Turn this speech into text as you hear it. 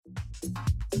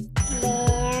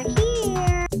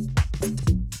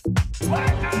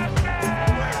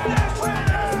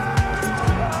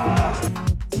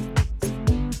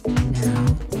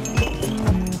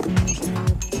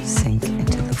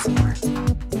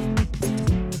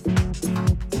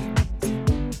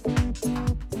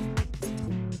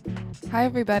Hi,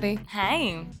 everybody.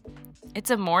 Hey, it's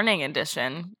a morning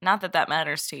edition. Not that that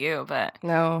matters to you, but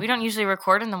No, we don't usually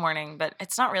record in the morning, but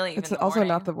it's not really even it's the also morning.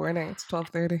 not the morning. It's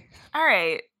 12:30. All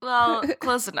right, well,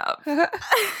 close enough.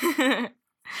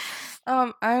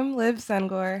 I'm Liv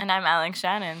Sengor, And I'm Alex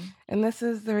Shannon. and this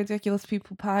is the Ridiculous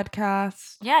People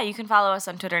podcast. Yeah, you can follow us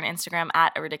on Twitter and Instagram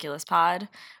at A Ridiculous Pod.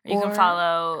 Or you can Or-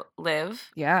 follow Liv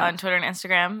Yeah. on Twitter and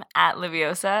Instagram at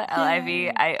Liviosa,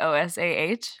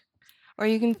 Liviosah. Or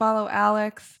you can follow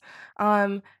Alex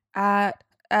at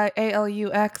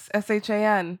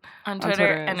ALUXSHAN On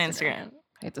Twitter and Instagram.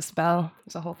 I had to spell.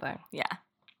 It's a whole thing. Yeah.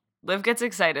 Liv gets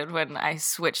excited when I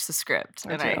switch the script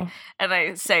I and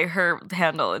I say her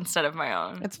handle instead of my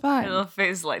own. It's fine. Her little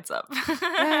face lights up.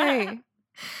 Yay.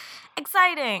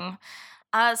 Exciting.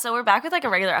 So we're back with like a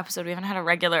regular episode. We haven't had a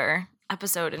regular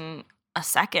episode in a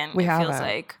second. We It feels haven't.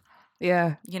 like,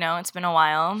 Yeah. you know, it's been a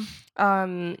while.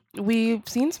 We've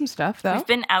seen some stuff, though. We've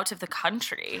been out of the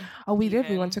country. Oh, we did. We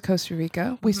even. went to Costa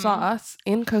Rica. We saw us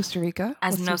in Costa Rica.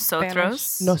 As with some nosotros.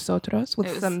 Spanish- Nosotros, with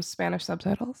It was- some Spanish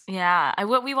subtitles. Yeah.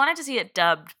 We wanted to see it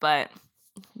dubbed, but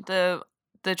the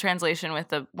translation with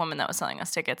the woman that was selling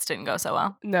us tickets didn't go so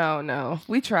well. No.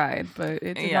 We tried, but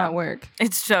it did not work.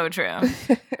 It's so true.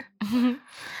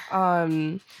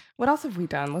 What else have we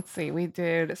done? Let's see. We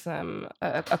did some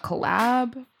a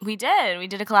collab. We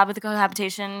did a collab with the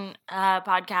Cohabitation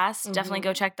podcast. Definitely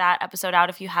go check that episode out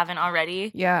if you haven't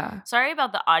already. Yeah. Sorry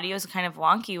about the audio is kind of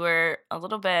wonky. We're a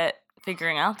little bit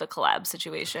figuring out the collab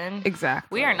situation.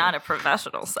 Exactly. We are not a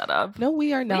professional setup. No,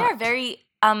 we are not. We are very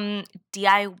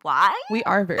DIY. We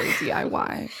are very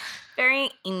DIY. Very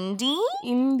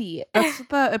indie. That's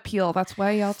the appeal. That's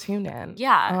why y'all tune in.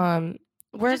 Yeah.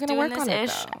 We're just gonna doing work this on it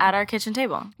ish though. at our kitchen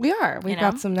table. We are. We've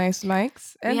got some nice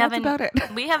mics, and that's about it.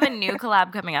 We have a new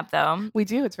collab coming up though. We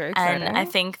do. It's very exciting. And I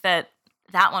think that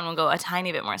one will go a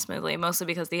tiny bit more smoothly, mostly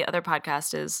because the other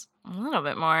podcast is a little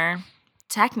bit more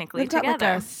technically They've got together.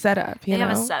 like a setup, you They know?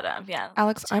 have a setup, yeah.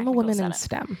 Alex, I'm a woman in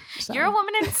setup. STEM. So. You're a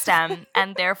woman in STEM,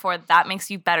 and therefore that makes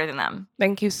you better than them.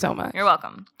 Thank you so much. You're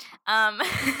welcome.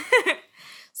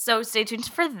 So stay tuned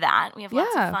for that. We have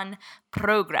lots of fun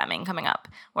programming coming up.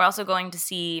 We're also going to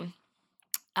see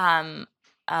a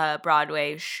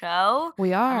Broadway show.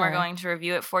 We are. And we're going to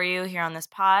review it for you here on this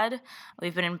pod.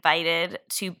 We've been invited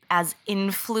to as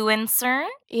influencers.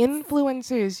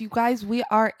 Influencers. You guys, we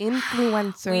are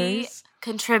influencers. We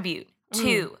contribute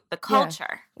to the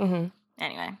culture. Yeah. Mm-hmm.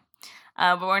 Anyway,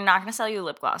 but we're not going to sell you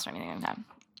lip gloss or anything like that.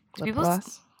 Do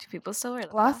people still wear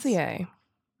lip gloss? Glossier.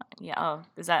 Yeah. Oh,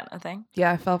 is that a thing?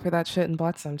 Yeah, I fell for that shit and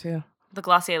bought some too. The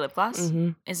Glossier lip gloss?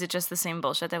 Mm-hmm. Is it just the same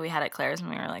bullshit that we had at Claire's when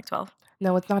we were like 12?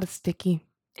 No, it's not as sticky.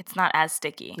 It's not as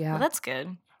sticky. Yeah. Well, that's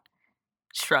good.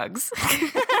 Shrugs.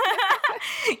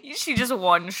 She just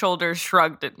one shoulder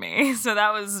shrugged at me. So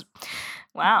that was,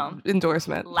 wow.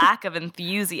 Endorsement. Lack of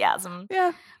enthusiasm.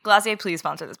 Yeah. Glossier, please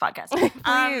sponsor this podcast.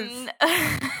 Please.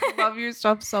 Love your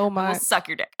stuff so much. We'll suck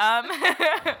your dick.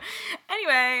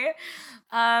 Anyway,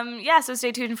 so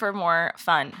stay tuned for more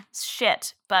fun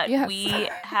shit. But Yes. we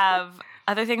have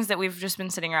other things that we've just been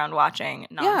sitting around watching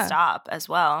nonstop as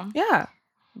well. Yeah.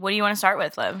 What do you want to start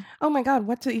with, Liv? Oh my God,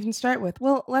 what to even start with?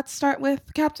 Well, let's start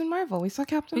with Captain Marvel. We saw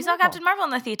Captain Marvel. We saw Captain Marvel in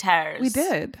the theaters. We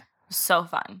did. So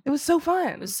fun. It was so fun.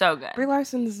 It was so good. Brie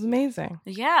Larson is amazing.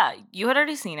 Yeah, you had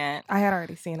already seen it. I had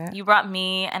already seen it. You brought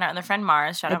me and our other friend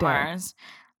Mars. Shout I out did. Mars.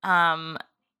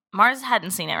 Mars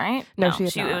hadn't seen it, right? No, she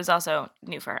had not. It was also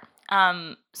new for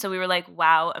her. So we were like,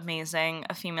 wow, amazing,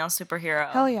 a female superhero.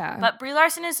 Hell yeah. But Brie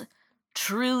Larson is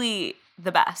truly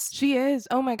the best. She is.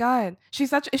 Oh my God.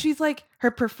 She's like,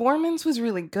 her performance was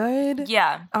really good.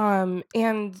 Yeah.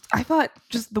 And I thought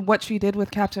just what she did with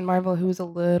Captain Marvel, who was a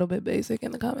little bit basic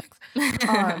in the comics.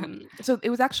 So it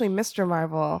was actually Mr.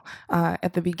 Marvel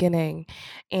at the beginning.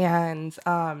 And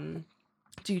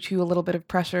due to a little bit of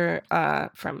pressure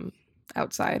from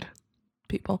outside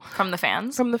people. From the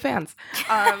fans? From the fans.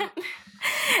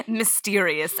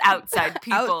 Mysterious outside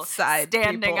people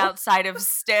standing outside of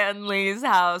Stanley's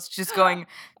house just going,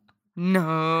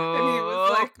 no. And he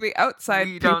was like, the outside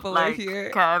we people don't like are here.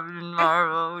 Captain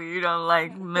Marvel. We don't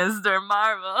like Mr.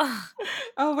 Marvel.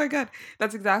 Oh my God.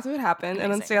 That's exactly what happened.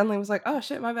 And then Amazing. Stanley was like, oh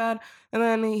shit, my bad. And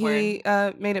then he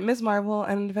made it Ms. Marvel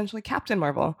and eventually Captain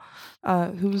Marvel,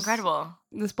 who's Incredible.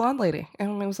 this blonde lady.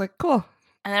 And it was like, cool.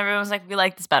 And everyone was like, we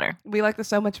like this better. We like this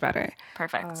so much better.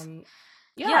 Perfect.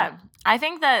 Yeah. I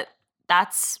think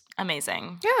that's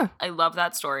amazing. Yeah. I love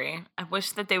that story. I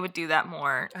wish that they would do that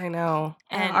more. I know.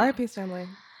 And R.I.P. Stanley.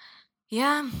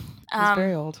 Yeah. He's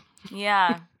very old.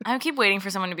 Yeah. I keep waiting for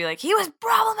someone to be like, he was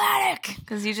problematic.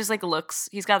 Because he just like looks,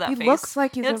 he's got that face. He looks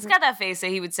like he's got that face that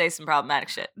he would say some problematic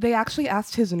shit. They actually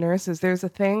asked his nurses. There's a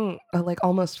thing, like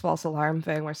almost false alarm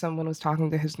thing, where someone was talking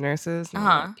to his nurses. And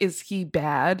like, is he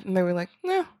bad? And they were like,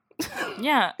 no.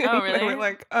 Yeah. Oh, really? They were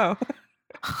like, oh.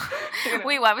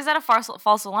 Wait, why was that a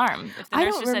false alarm? If the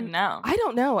nurse just said no. I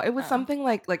don't know. It was something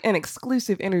like an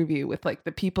exclusive interview with like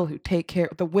the people who take care,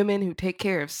 the women who take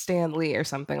care of Stan Lee or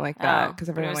something like that. Because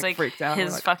everyone like freaked out.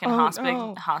 His fucking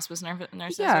hospice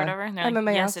nurses or whatever. And they're like,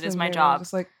 then yes, it is my job.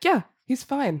 Just like, yeah, he's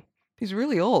fine. He's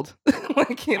really old.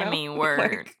 Like, you know. I mean, word.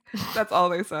 Like, that's all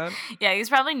they said. Yeah, he's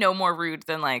probably no more rude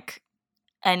than like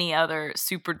any other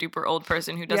super duper old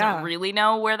person who doesn't really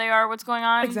know where they are, what's going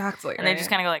on. Exactly. And they just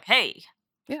kind of go like, hey.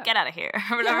 Yeah. Get out of here,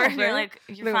 or whatever. And you're like,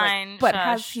 you're fine. Like, but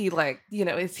has he like, you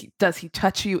know, does he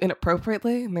touch you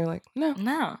inappropriately? And they're like, no.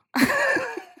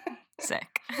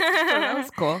 Sick. So that was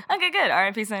cool. Okay, good.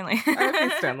 R.I.P. Stanley.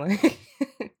 R.I.P. Stanley.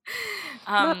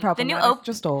 Not problematic,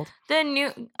 just old.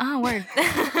 Word.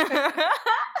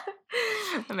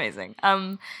 Amazing.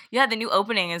 Yeah, the new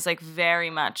opening is like very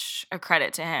much a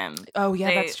credit to him. Oh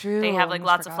yeah, that's true. They have like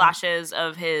lots of flashes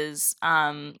of his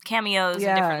cameos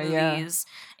in different movies.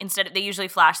 Instead, they usually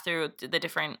flash through the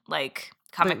different like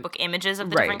comic book images of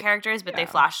the different characters, but they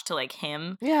flash to like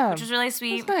him. Yeah, which was really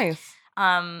sweet. That's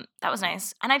nice. That was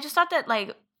nice, and I just thought that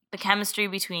like the chemistry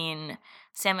between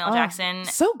Samuel Jackson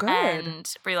so good.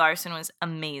 And Brie Larson was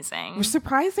amazing.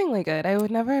 Surprisingly good. I would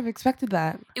never have expected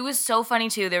that. It was so funny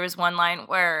too. There was one line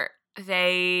where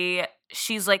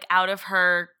she's like out of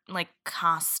her like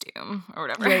costume or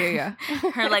whatever. Yeah.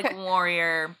 Her like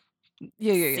warrior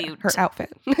suit. Her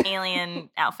outfit. Alien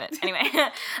outfit. Anyway.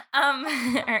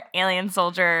 Her alien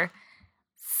soldier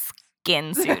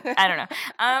skin suit. I don't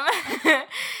know.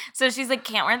 So she's like,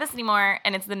 can't wear this anymore,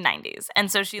 and it's the 90s. And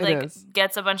so she like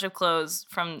gets a bunch of clothes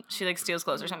she like steals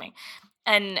clothes or something.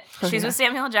 And she's with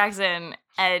Samuel Jackson,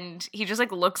 and he just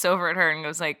like looks over at her and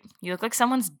goes like, you look like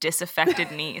someone's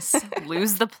disaffected niece.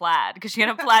 Lose the plaid. Because she had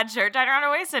a plaid shirt tied around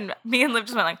her waist, and me and Liv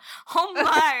just went like, oh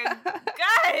my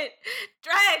God,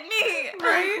 drag me.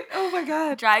 Right? Oh my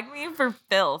God. Drag me for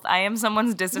filth. I am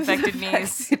someone's disaffected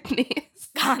niece.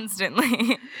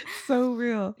 Constantly. So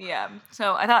real. Yeah.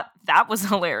 So I thought that was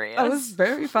hilarious. That was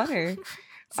very funny.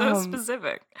 So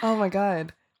specific. Oh my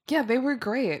God. Yeah, they were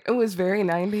great. It was very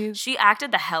 90s. She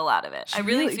acted the hell out of it. I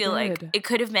really feel like it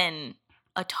could have been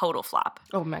a total flop.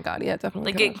 Oh my God. Yeah,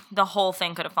 definitely. Like the whole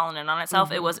thing could have fallen in on itself.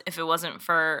 Mm-hmm. If it wasn't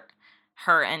for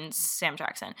her and Sam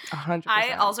Jackson. 100%.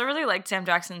 I also really liked Sam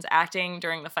Jackson's acting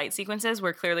during the fight sequences,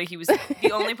 where clearly he was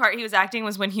the only part he was acting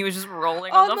was when he was just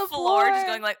rolling on the floor, just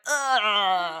going like,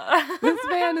 ugh. This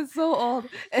man is so old,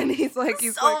 and he's so like,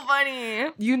 funny.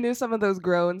 You knew some of those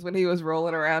groans when he was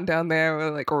rolling around down there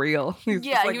were like real. He's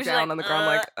just like he was down like, on the ground,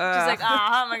 like, just like,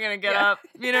 how am I gonna get up?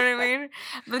 You know what I mean?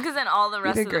 Because then all the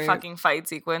rest of the fucking fight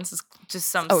sequence is just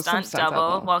some stunt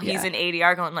double while he's in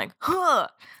ADR going like, huh.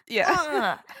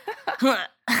 Yeah.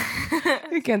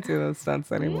 You can't do those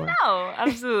stunts anymore. No,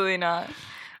 absolutely not.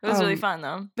 It was really fun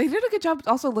though. They did a good job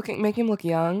also making him look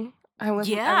young. I was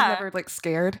never like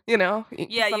scared, you know?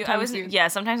 Yeah,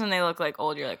 sometimes when they look like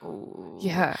old, you're like, ooh.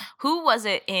 Yeah. Who was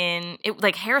it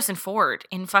like Harrison Ford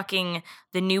in fucking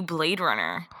the new Blade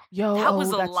Runner? Yo, that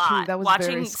was a lot. True. That was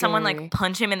watching someone like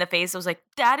punch him in the face, I was like,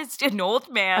 that is an old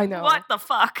man. I know. What the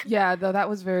fuck? Yeah, though that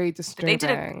was very disturbing. They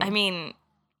did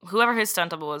whoever his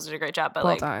stunt double was did a great job, but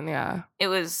well done, yeah. It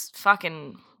was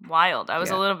fucking wild. I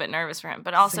was a little bit nervous for him,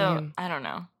 but also Same. I don't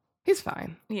know. He's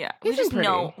fine. Yeah. We just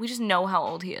know how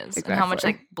old he is and how much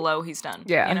like blow he's done.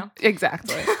 Yeah. You know?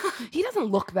 Exactly. He doesn't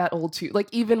look that old too. Like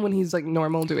even when he's like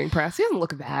normal doing press, he doesn't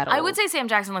look that old. I would say Sam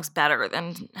Jackson looks better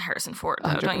than Harrison Ford though,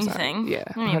 100%. don't you think? Yeah.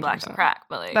 I mean, black and crack,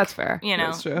 but like that's fair. You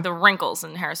know, the wrinkles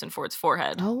in Harrison Ford's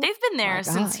forehead. They've been there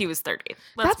since he was 30.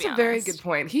 That's a very good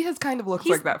point. He has kind of looked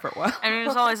like that for a while. I mean,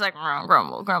 it's always like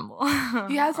grumble.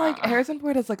 He has like Harrison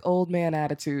Ford has like old man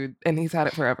attitude, and he's had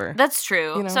it forever. That's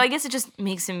true. You know? So I guess it just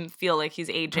makes him feel like he's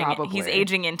aging. Probably. He's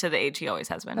aging into the age he always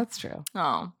has been. That's true.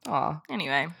 Oh. Aw.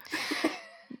 Anyway.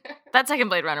 That second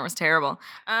Blade Runner was terrible.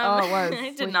 It was.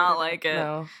 I did not like it.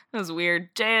 No. It was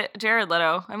weird. Jared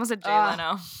Leto. I almost said Jay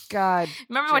Leno. God.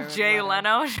 Remember when Jay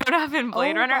Leno showed up in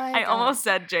Blade Runner? I almost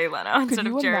said Jay Leno instead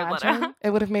of Jared Leto.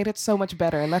 It would have made it so much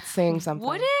better, and that's saying something.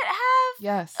 Would it have?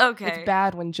 Yes. Okay. It's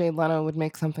bad when Jay Leno would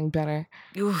make something better.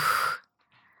 Oof.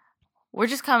 We're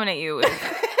just coming at you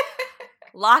with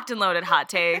locked and loaded hot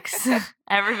takes.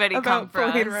 Everybody come for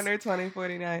us. Blade Runner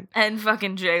 2049. And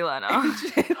fucking Jay Leno.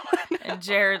 And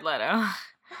Jared Leto.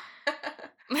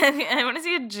 I want to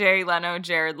see a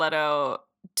Jared Leto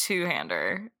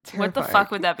two-hander. What the Terrifying.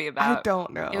 fuck would that be about? I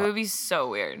don't know. It would be so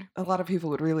weird. A lot of people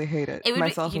would really hate it. It would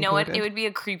myself be, you know included. what? It would be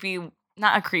a creepy,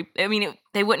 not a creep. I mean,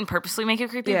 they wouldn't purposely make it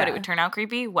creepy, but it would turn out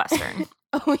creepy. Western.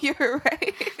 Oh, you're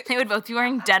right. They would both be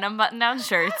wearing denim button-down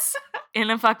shirts in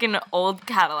a fucking old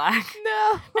Cadillac.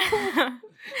 No.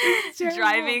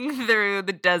 Driving through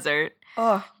the desert.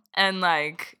 Oh. And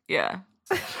like, yeah.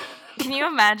 Can you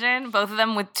imagine both of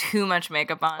them with too much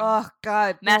makeup on? Oh,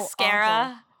 God.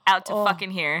 Mascara out to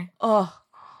fucking here. Oh.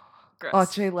 Gross. Oh,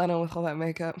 Jay Leno with all that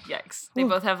makeup. Yikes. They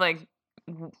both have like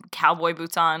cowboy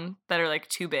boots on that are like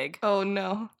too big. Oh,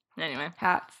 no. Anyway.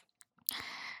 Hats.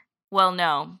 Well,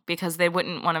 no, because they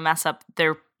wouldn't want to mess up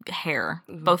their hair.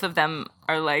 Mm-hmm. Both of them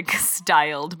are like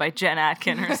styled by Jen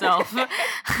Atkin herself.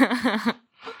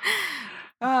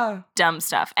 Dumb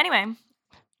stuff. Anyway,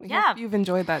 yeah. You've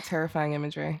enjoyed that terrifying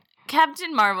imagery.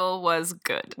 Captain Marvel was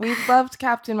good. We loved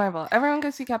Captain Marvel. Everyone go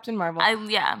see Captain Marvel.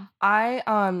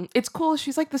 It's cool.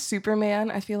 She's like the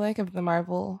Superman, I feel like, of the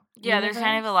Marvel universe. There's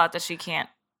kind of a lot that she can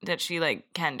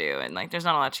do, and like there's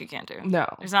not a lot she can't do. No.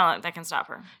 There's not a lot that can stop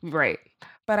her. Right.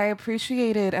 But I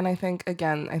appreciated, and I think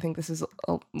this is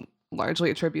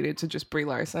largely attributed to just Brie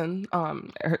Larson,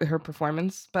 her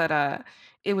performance, but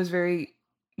it was very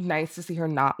nice to see her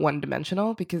not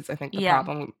one-dimensional, because I think the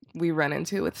problem we run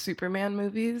into with Superman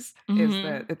movies is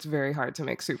that it's very hard to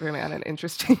make Superman an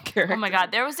interesting character. Oh my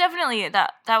God, there was definitely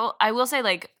that I will say,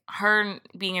 like, her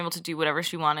being able to do whatever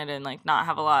she wanted and like not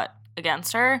have a lot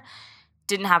against her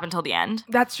didn't happen till the end.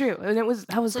 That's true, and that was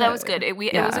good. That was good. It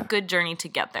was a good journey to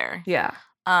get there. Yeah.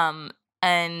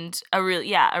 And a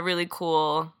really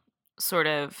cool sort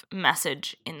of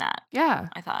message in that. Yeah,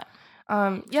 I thought.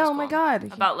 Oh cool. My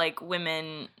God. About like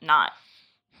women not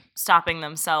stopping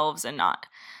themselves and not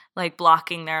like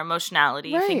blocking their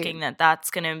emotionality, thinking that that's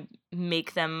gonna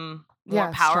make them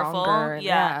more powerful. Stronger.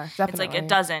 Yeah, definitely. It's like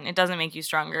it doesn't make you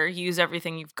stronger. Use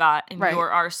everything you've got in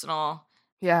your arsenal.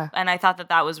 Yeah. And I thought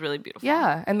that was really beautiful.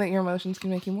 Yeah, and that your emotions can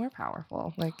make you more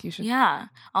powerful. Like, you should. Yeah.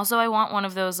 Also, I want one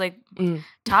of those like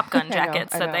Top Gun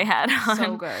jackets that they had on.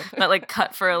 So good. But like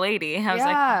cut for a lady. I was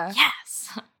like,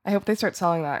 yes. I hope they start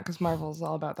selling that, because Marvel's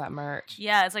all about that merch.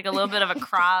 Yeah, it's like a little bit of a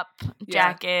crop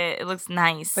jacket. It looks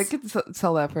nice. They could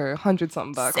sell that for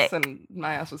 $100-something bucks, Sick. and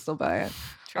my ass would still buy it.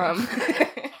 True.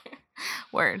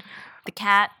 Word. The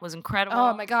cat was incredible.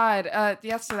 Oh my God.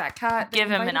 Yes, to that cat. Give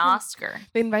him an Oscar.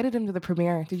 They invited him to the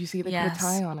premiere. Did you see they put a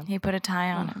tie on him? He put a tie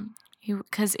on him.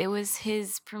 Because it was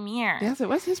his premiere. Yes, it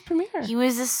was his premiere. He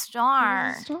was a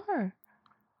star.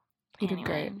 He did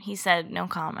great. He said no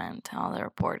comment to all the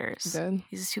reporters. He did.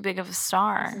 He's too big of a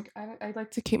star. I'd like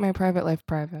to keep my private life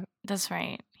private. That's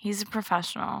right. He's a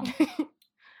professional.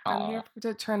 I'm here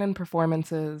to turn in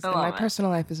performances, and my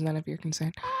personal life is none of your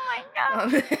concern. Oh my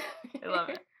God. I love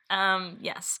it.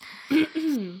 Yes.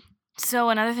 So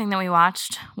another thing that we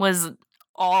watched was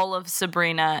all of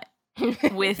Sabrina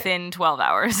within 12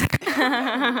 hours.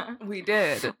 We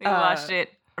did. We watched it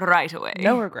right away.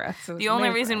 No regrets. The only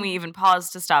reason we even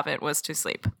paused to stop it was to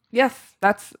sleep. Yes,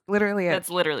 that's literally it. That's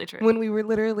literally true. When we were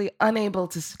literally unable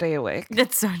to stay awake.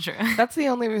 That's so true. That's the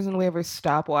only reason we ever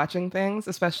stop watching things,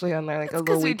 especially on like a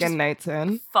little weekend nights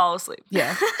in. Fall asleep.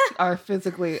 Yeah. Are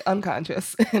physically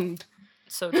unconscious. And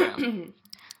so true.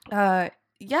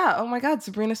 Yeah, oh my God,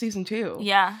 Sabrina season 2.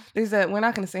 Yeah. We're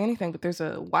not going to say anything, but there's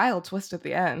a wild twist at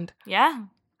the end. Yeah.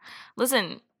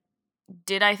 Listen,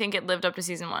 did I think it lived up to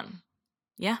season 1?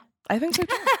 Yeah. I think so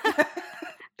too.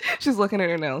 She's looking at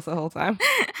her nails the whole time.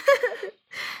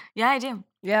 Yeah, I do.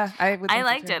 Yeah, I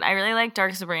liked it. I really liked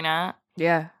Dark Sabrina.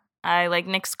 Yeah. I like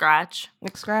Nick Scratch.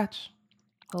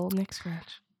 Old Nick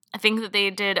Scratch. I think that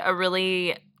they did a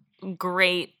really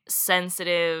great,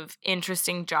 sensitive,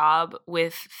 interesting job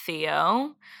with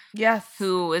Theo. Yes.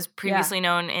 Who was previously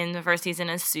known in the first season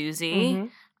as Susie.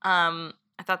 Mm-hmm.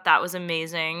 I thought that was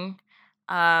amazing.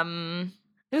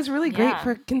 It was really great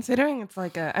for considering it's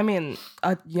like a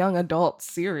young adult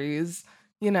series,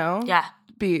 you know? Yeah.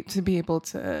 To be able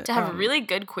to have really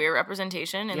good queer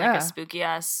representation in like a spooky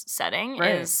ass setting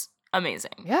is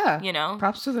amazing. Yeah. You know?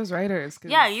 Props to those writers.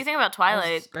 Yeah, you think about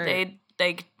Twilight,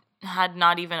 they had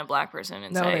not even a black person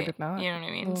in sight. No, they did not. You know what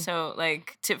I mean? So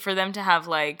like for them to have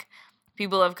like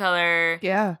people of color,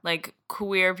 like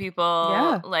queer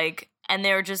people, like, and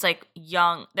they're just like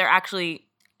young. They're actually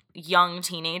young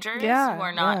teenagers who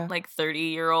are not like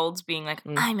 30-year-olds being like,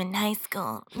 I'm in high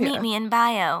school. Meet me in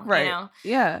bio. Right. You know?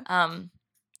 Yeah.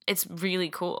 It's really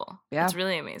cool. Yeah. It's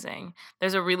really amazing.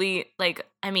 There's a really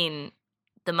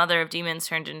the Mother of Demons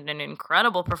turned into an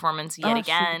incredible performance yet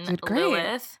again. She did great.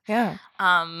 Lilith. Yeah.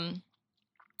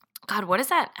 God, what is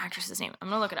that actress's name? I'm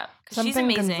gonna look it up because she's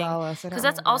amazing. Because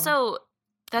that's also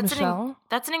That's Michelle?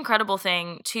 that's an incredible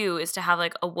thing too, is to have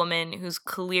like a woman who's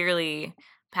clearly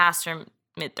past her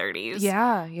mid-30s,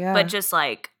 Yeah, yeah. but just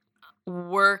like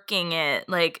working it,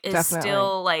 like is Definitely.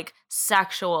 still like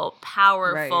sexual,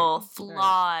 powerful, Right.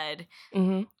 flawed,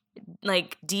 Mm-hmm.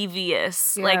 like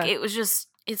devious. Yeah. Like it was just,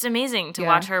 it's amazing to Yeah.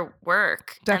 watch her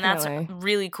work. Definitely. And that's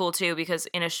really cool too, because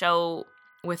in a show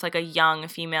with like a young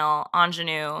female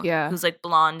ingenue Yeah. who's like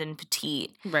blonde and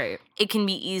petite, Right. it can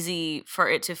be easy for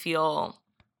it to feel,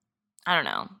 I don't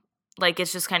know, like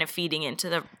it's just kind of feeding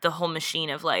into the whole machine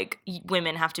of like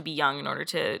women have to be young in order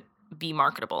to be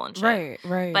marketable and shit. Right,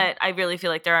 right. But I really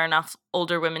feel like there are enough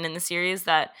older women in the series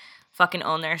that fucking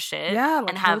own their shit. Yeah, like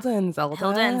and have Hilda and Zelda.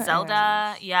 Hilda and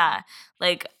Zelda. Yeah.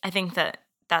 Like I think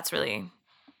that's really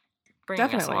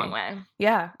bringing us a long way.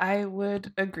 Yeah, I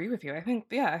would agree with you. I think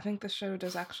the show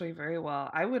does actually very well.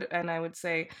 I would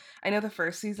say, I know the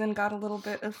first season got a little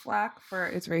bit of flack for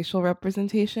its racial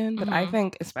representation, but I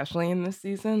think especially in this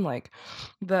season, like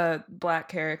the Black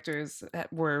characters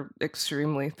were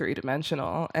extremely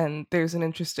three-dimensional, and there's an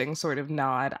interesting sort of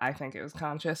nod, I think it was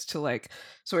conscious, to like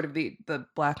sort of the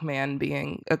Black man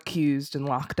being accused and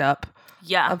locked up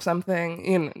of something.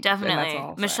 You know,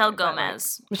 definitely. Michelle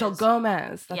Gomez. Michelle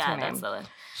Gomez. That's her name. That's the.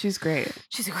 She's great.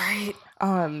 She's great.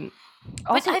 Also,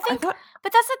 but I think, but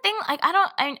that's the thing.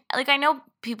 Like, I know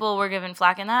people were given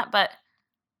flack in that, but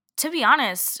to be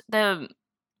honest, the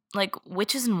like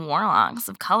witches and warlocks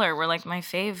of color were like my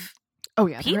fave. Oh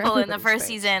yeah, people in the first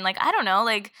season. Like, I don't know,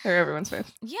 like they're everyone's fave.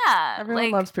 Yeah,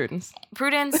 everyone loves Prudence.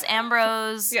 Prudence,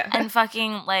 Ambrose, and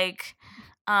fucking like,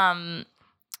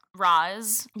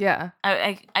 Roz. Yeah.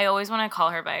 I always want to call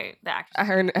her by the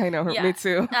actress. I know her. Yeah. Me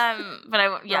too.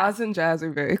 But Roz and Jazz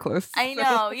are very close. I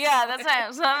know. Yeah, that's why.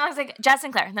 So I was like Jazz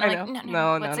Sinclair. And then I'm like,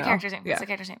 no. What's the character's name? What's the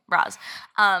character's name? Roz.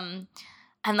 And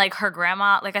like her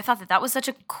grandma. Like I thought that was such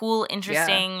a cool,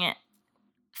 interesting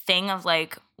thing of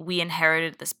like we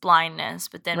inherited this blindness,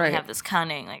 but then we have this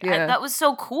cunning. Like that was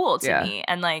so cool to me.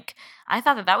 And like I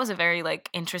thought that was a very like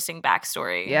interesting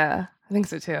backstory. Yeah. I think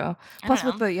so too. Plus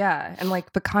with and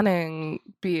like the cunning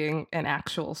being an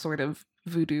actual sort of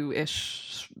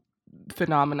voodoo-ish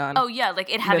phenomenon. Oh yeah, like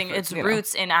it having its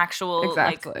roots in actual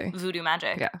like voodoo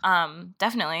magic. Yeah.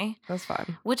 Definitely. That's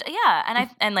fun. Which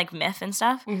and like myth and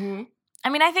stuff. Mm-hmm. I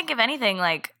mean, I think if anything,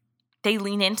 like they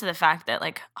lean into the fact that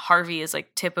like Harvey is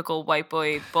like typical white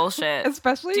boy bullshit.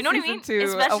 Especially, do you know what I mean?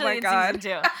 Especially in season 2.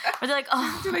 Where they're like,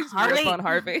 oh, Harvey. On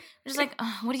Harvey. Just like,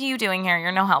 what are you doing here?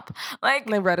 You're no help. Like,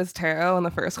 and they read his tarot, and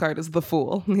the first card is the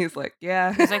Fool, and he's like,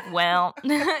 yeah. He's like, well,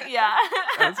 yeah.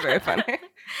 That's very funny.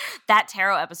 That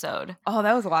tarot episode. Oh,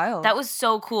 that was wild. That was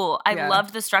so cool. I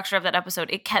loved the structure of that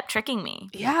episode. It kept tricking me.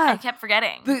 Yeah. I kept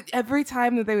forgetting. Every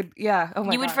time that they would, oh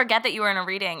my you would forget that you were in a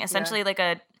reading. Essentially, like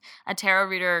a tarot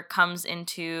reader comes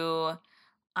into,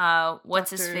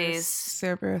 what's his face?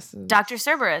 Cerberus. Dr.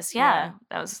 Cerberus. Yeah.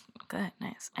 That was good.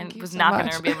 Nice. I was not going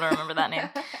to be able to remember that name.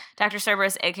 Dr.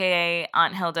 Cerberus, a.k.a.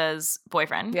 Aunt Hilda's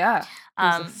boyfriend. Yeah.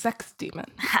 He's a sex demon.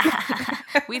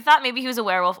 We thought maybe he was a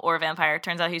werewolf or a vampire.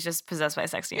 Turns out he's just possessed by a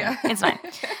sex demon. Yeah. It's fine.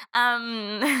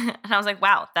 And I was like,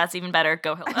 wow, that's even better.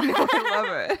 Go Hilda.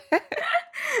 I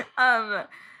love it.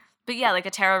 But yeah, like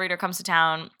a tarot reader comes to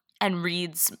town and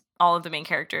reads most of the main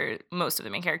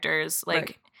characters,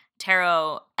 like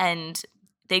tarot, and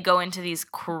they go into these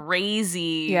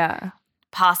crazy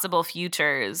possible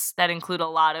futures that include a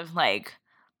lot of like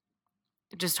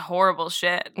just horrible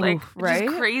shit, like just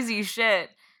crazy shit.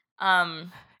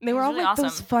 They were all really like awesome.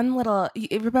 Those fun little.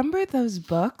 Remember those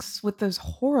books with those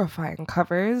horrifying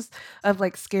covers of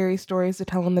like scary stories to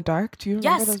tell in the dark? Do you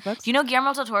remember those books? Do you know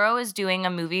Guillermo del Toro is doing a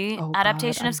movie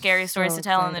adaptation of Scary Stories to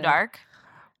Tell in the Dark?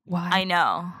 Why? I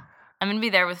know. I'm gonna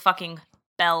be there with fucking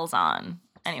bells on.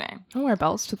 Anyway, don't wear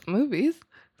bells to the movies.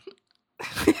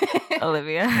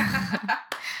 Olivia,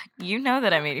 you know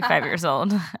that I'm 85 years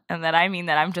old, and that I mean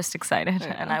that I'm just excited,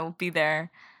 and I will be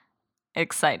there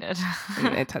excited. And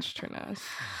I touched her nose.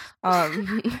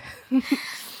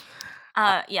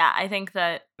 I think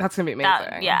that's gonna be amazing.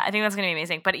 I think that's gonna be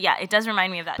amazing. But yeah, it does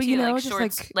remind me of that too. Like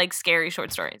shorts, like scary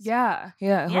short stories. Yeah,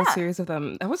 a whole series of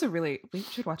them. That was we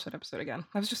should watch that episode again.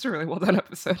 That was just a really well done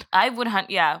episode. I would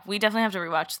we definitely have to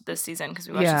rewatch this season because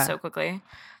we watched it so quickly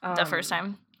the first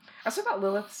time. I also thought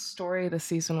Lilith's story this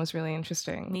season was really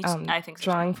interesting. Me too. I think so.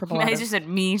 Drawing from a lot I just said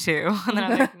me too. And then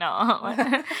I'm like,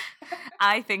 no.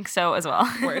 I think so as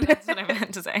well. Word. That's what I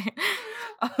meant to say.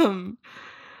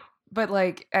 But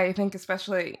like, I think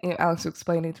especially, Alex was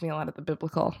explaining to me a lot of the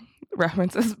biblical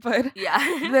references, but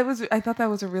I thought that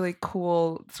was a really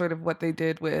cool sort of what they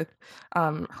did with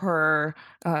her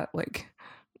like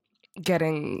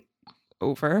getting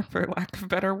over, for lack of a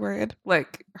better word,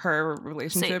 like her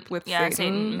relationship with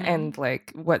Satan mhm. and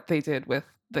like what they did with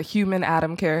the human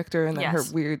Adam character and then her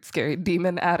Yes. weird scary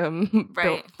demon Adam built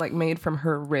Right. like made from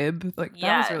her rib. Like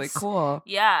that was really Yes. cool.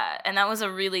 Yeah, and that was a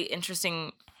really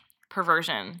interesting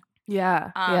perversion.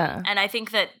 Yeah. Yeah. And I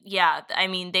think that, yeah, I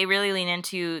mean, they really lean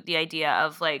into the idea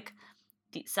of like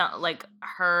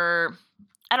her,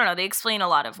 I don't know, they explain a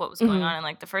lot of what was going on in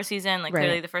like the first season. Like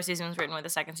clearly Right. the first season was written with the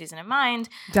second season in mind.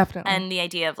 Definitely. And the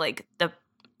idea of like the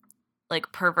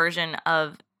like perversion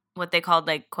of what they called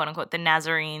like quote unquote the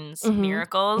Nazarenes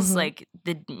miracles, like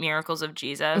the miracles of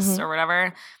Jesus or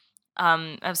whatever,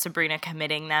 of Sabrina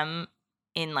committing them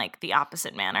in like the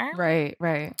opposite manner. Right.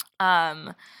 Right.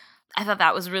 I thought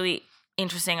that was really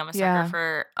interesting. I'm a sucker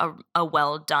for a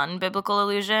well done biblical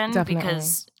illusion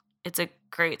because it's a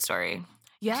great story.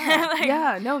 Yeah. Like,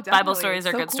 yeah. No, definitely. Bible stories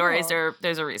are so good cool. stories.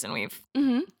 There's a reason we've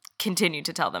continued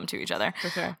to tell them to each other. For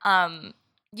sure.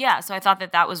 Yeah, so I thought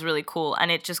that was really cool. And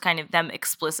it just kind of them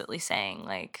explicitly saying,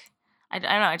 like, I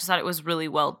don't know, I just thought it was really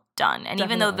well done. And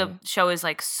even though the show is,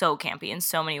 like, so campy in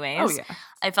so many ways, Oh, yeah.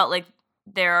 I felt like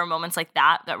there are moments like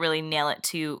that really nail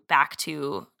it back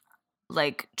to,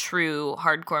 like, true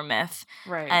hardcore myth.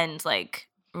 Right. And, like,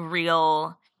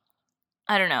 real,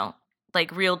 I don't know,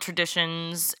 like, real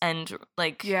traditions and,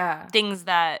 like, things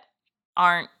that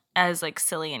aren't as, like,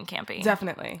 silly and campy.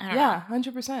 Definitely. Yeah,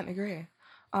 100% agree.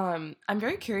 I'm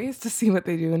very curious to see what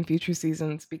they do in future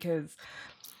seasons because,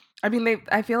 I mean,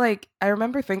 I feel like I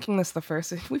remember thinking this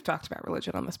we've talked about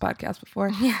religion on this podcast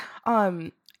before. Yeah.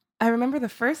 I remember the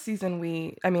first season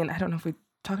I don't know if we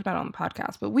talked about it on the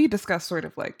podcast, but we discussed sort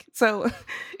of like, so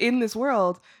in this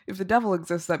world, if the devil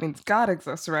exists, that means God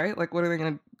exists, right? Like, what are they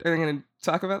going to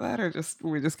talk about that, or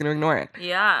we're just going to ignore it?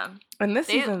 Yeah. And this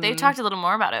season, they talked a little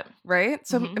more about it, right?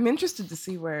 So I'm interested to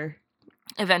see where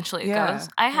eventually it goes.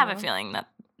 I have a feeling that,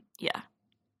 yeah.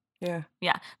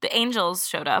 The angels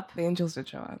showed up. The angels did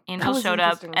show up. Angels showed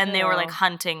up, and they were like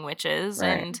hunting witches,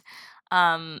 and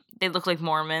they looked like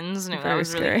Mormons, and that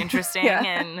was really interesting.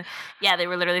 And they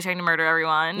were literally trying to murder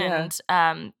everyone, and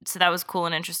so that was cool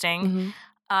and interesting.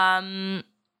 But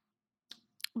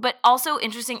also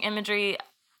interesting imagery.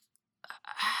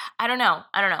 I don't know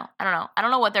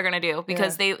what they're gonna do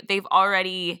because they've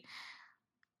already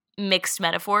mixed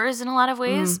metaphors in a lot of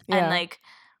ways, and like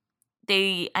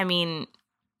I mean,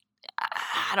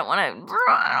 I don't want to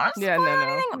spoil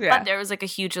anything, but there was like a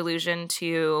huge allusion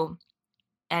to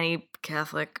any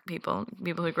Catholic people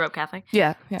who grew up Catholic.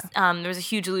 There was a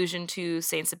huge allusion to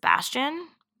Saint Sebastian.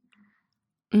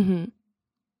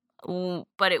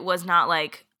 But it was not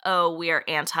like, oh, we are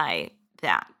anti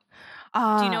that.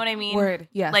 Do you know what I mean? Word,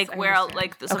 yes. Like where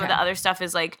like some of the other stuff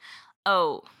is like,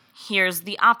 oh, here's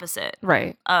the opposite,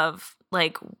 right, of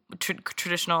like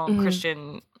traditional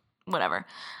Christian whatever.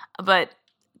 But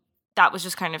that was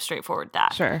just kind of straightforward.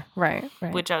 Sure, right.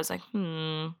 Which I was like,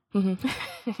 what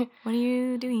are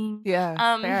you doing?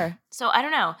 Yeah, fair. So I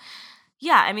don't know.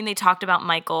 Yeah, I mean, they talked about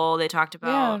Michael. They talked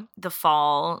about the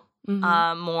fall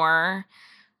more.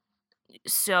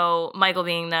 So Michael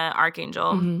being the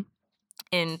archangel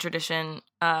in tradition,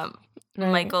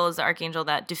 Michael is the archangel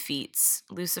that defeats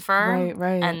Lucifer,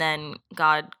 right, and then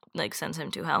God like sends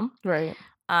him to hell. Right.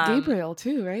 Gabriel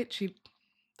too, right?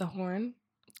 The horn.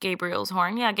 Gabriel's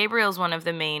horn. Yeah, Gabriel's one of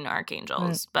the main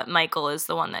archangels, but Michael is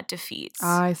the one that defeats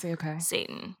I see, okay.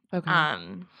 Satan. Okay.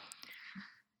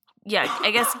 Yeah,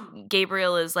 I guess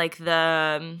Gabriel is like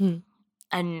the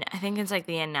and I think it's like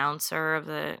the announcer of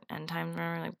the end times,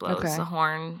 remember? Like blows the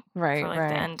horn for like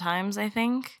the end times, I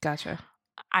think. Gotcha.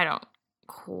 I don't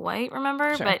quite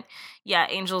remember, but yeah,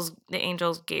 the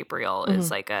angels Gabriel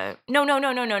is like a no.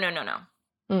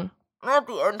 Not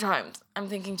the end times. I'm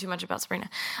thinking too much about Sabrina.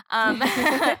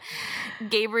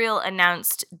 Gabriel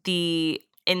announced the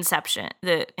conception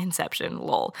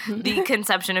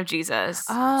of Jesus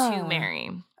to Mary.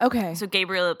 Okay. So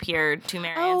Gabriel appeared to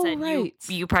Mary and said,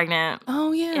 you pregnant.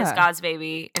 Oh, yeah. It's God's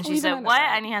baby. And she said, what?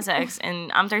 I need to have sex.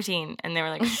 And I'm 13. And they were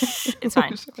like, shh, it's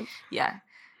fine. Yeah.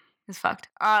 It's fucked.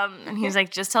 And he was like,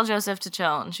 just tell Joseph to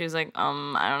chill. And she was like,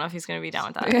 I don't know if he's going to be down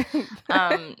with that.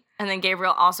 And then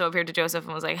Gabriel also appeared to Joseph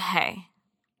and was like, hey,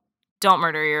 don't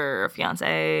murder your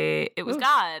fiance. It was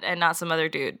God and not some other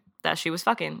dude that she was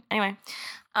fucking. Anyway,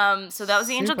 so that was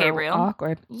the angel Gabriel.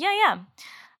 Awkward. Yeah.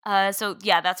 So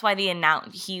yeah, that's why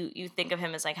you think of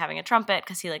him as like having a trumpet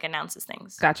because he like announces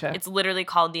things. Gotcha. It's literally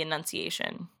called the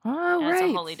Annunciation. Oh, right. It's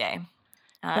a holy day.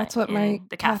 That's what my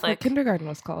Catholic kindergarten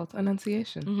was called,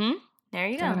 Annunciation. Mm-hmm. There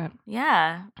you go.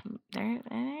 Yeah. There you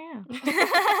go.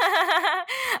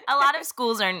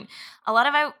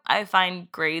 I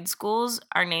find grade schools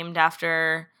are named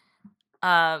after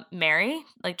Mary,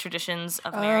 like traditions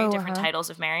of Mary, different titles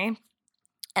of Mary.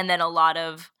 And then a lot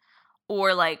of,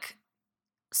 or like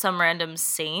some random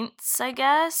saints, I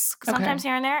guess, sometimes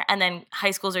here and there. And then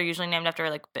high schools are usually named after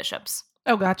like bishops.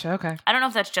 Oh, gotcha. Okay. I don't know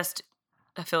if that's just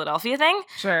a Philadelphia thing.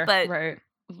 Sure. But right.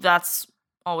 That's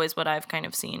always what I've kind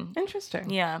of seen. Interesting.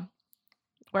 Yeah.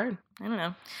 Word. I don't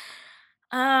know.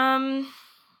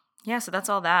 Yeah, so that's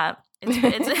all that.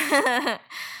 It's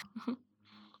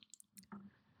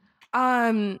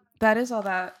that is all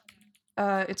that.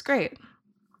 It's great.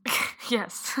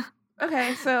 Yes.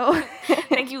 Okay, so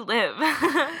thank you, Liv.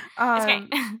 It's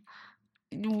great.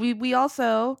 We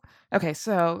also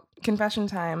so confession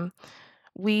time.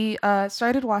 We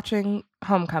started watching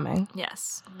Homecoming.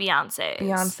 Yes,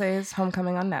 Beyonce's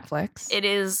Homecoming on Netflix. It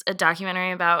is a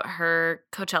documentary about her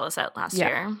Coachella set last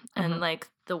year and like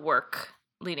the work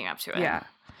leading up to it. Yeah.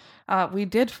 We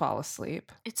did fall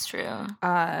asleep. It's true.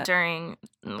 During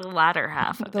the latter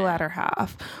half of it. Latter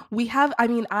half.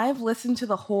 I've listened to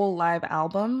the whole live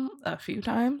album a few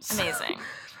times. Amazing.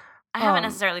 I haven't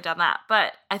necessarily done that,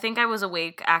 but I think I was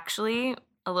awake actually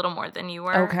a little more than you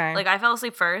were. Okay. Like I fell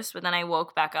asleep first, but then I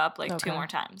woke back up like 2 more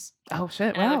times. Oh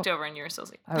shit! And I looked over and you were still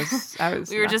asleep. I was.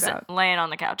 We were just out. laying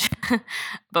on the couch,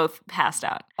 both passed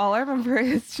out. All I remember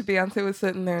is Beyonce was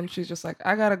sitting there and she's just like,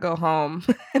 "I gotta go home,"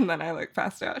 and then I like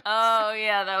passed out. Oh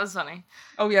yeah, that was funny.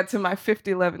 Oh yeah, to my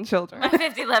 5011 children. My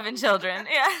 5011 children.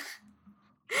 Yeah.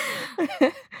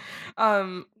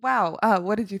 Wow.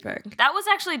 What did you think? That was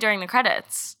actually during the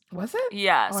credits. Was it?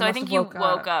 Yeah. Oh, so I think you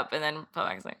woke up and then fell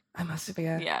back asleep. I must have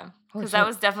been. Yeah. Because that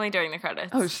was definitely during the credits.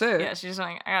 Oh shit. Yeah. She's just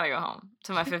like, I gotta go home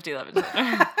to my 5011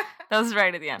 children. That was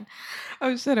right at the end.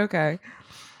 Oh shit. Okay.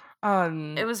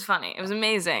 It was funny. It was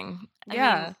amazing.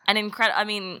 Yeah. And incredible. I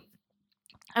mean,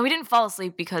 and we didn't fall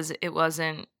asleep because it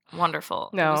wasn't wonderful.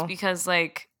 No. It was because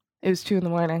like. It was 2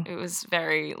 a.m. It was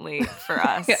very late for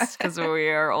us because we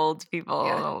are old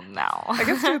people now. I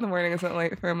guess 2 a.m. isn't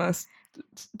late for most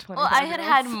 20. Well, I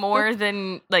had more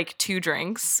than like 2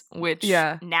 drinks, which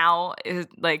now is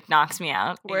like knocks me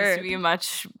out. I used to be a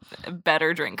much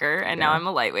better drinker, and now I'm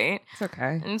a lightweight. It's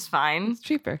okay. And it's fine. It's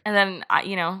cheaper. And then I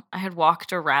had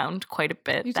walked around quite a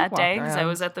bit that day because I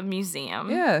was at the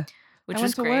museum. Yeah, which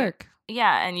was great. Work.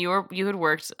 Yeah, and you had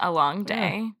worked a long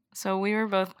day. Yeah. So we were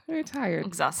both very tired.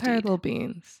 Exhausted. Tired little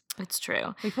beans. It's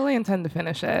true. We fully intend to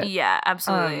finish it. Yeah,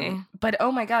 absolutely. But oh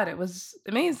my god, it was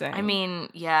amazing. I mean,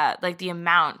 yeah, like the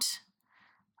amount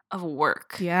of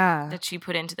work that she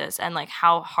put into this and like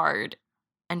how hard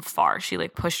and far she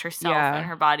like pushed herself and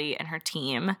her body and her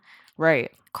team. Right.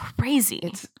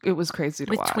 Crazy. It was crazy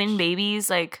to watch. With twin babies,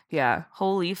 like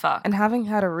holy fuck. And having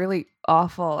had a really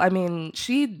awful, I mean,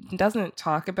 she doesn't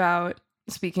talk about,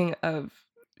 speaking of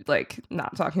like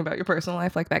not talking about your personal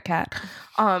life like that cat.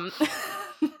 Call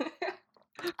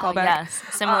back. Yes.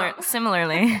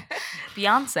 Similarly,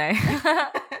 Beyonce.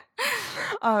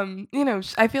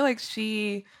 I feel like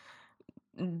she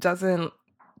doesn't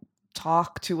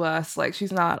talk to us, like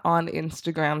she's not on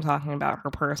Instagram talking about her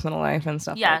personal life and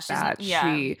stuff like that.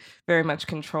 She very much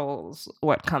controls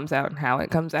what comes out and how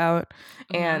it comes out.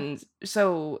 Mm-hmm. And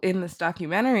so in this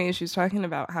documentary, she's talking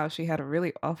about how she had a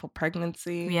really awful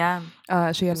pregnancy. Yeah.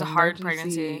 She had a hard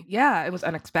pregnancy. Yeah, it was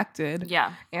unexpected.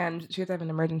 Yeah. And she had to have an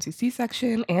emergency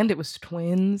C-section, and it was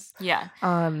twins. Yeah.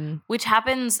 Which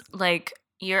happens, like,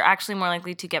 you're actually more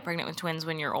likely to get pregnant with twins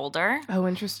when you're older. Oh,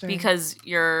 interesting. Because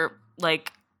you're,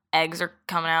 like, eggs are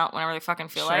coming out whenever they fucking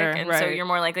feel like. And so you're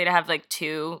more likely to have, like,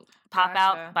 2 pop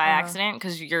out by accident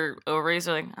because your ovaries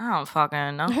are like, I don't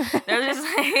fucking know. They're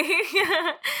just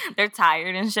like, they're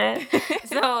tired and shit.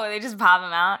 So they just pop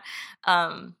them out.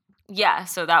 Yeah,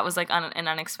 so that was, like, an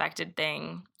unexpected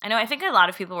thing. I think a lot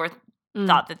of people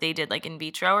thought that they did, like, in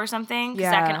vitro or something.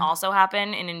 Because that can also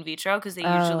happen in vitro because they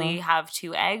usually have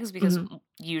 2 eggs because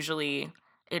usually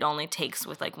it only takes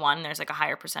with, like, 1. There's, like, a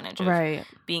higher percentage of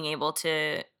being able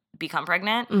to become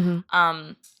pregnant.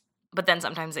 But then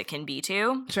sometimes it can be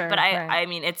 2. Sure, but I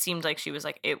mean, it seemed like she was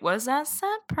like, it was a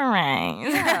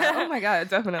surprise. Yeah. Oh my God,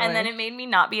 definitely. And then it made me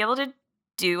not be able to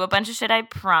do a bunch of shit I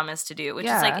promised to do, which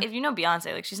is like, if you know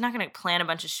Beyonce, like, she's not going to plan a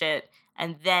bunch of shit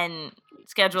and then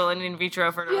schedule an in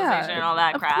vitro fertilization and all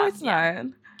that crap. Of course not.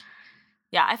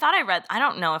 Yeah, I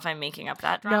don't know if I'm making up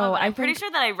that drama, but I'm pretty sure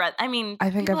that I read,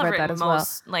 I think I've read that as well.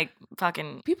 Like,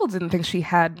 fucking... People didn't think she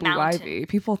had Blue Ivy.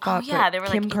 People thought that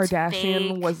Kim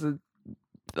Kardashian was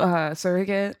a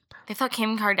surrogate. They thought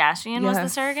Kim Kardashian was the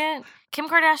surrogate? Kim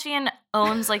Kardashian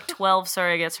owns, like, 12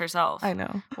 surrogates herself. I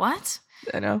know. What?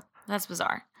 I know. That's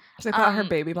bizarre. So I thought her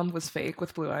baby bump was fake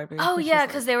with Blue Ivy. Oh yeah,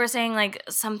 because they were saying like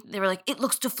they were like, it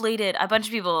looks deflated. A bunch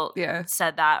of people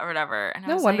said that or whatever. And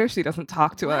no wonder she doesn't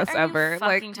talk to us ever.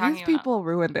 Like these people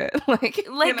ruined it.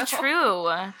 Like true.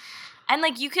 And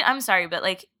like I'm sorry, but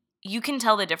like you can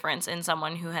tell the difference in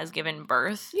someone who has given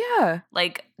birth. Yeah.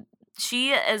 Like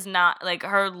she is not like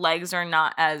her legs are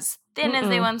not as thin as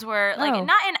they once were. Like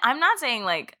I'm not saying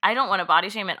like I don't want to body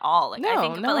shame at all. Like I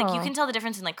think but like you can tell the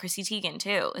difference in like Chrissy Teigen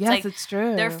too. It's like it's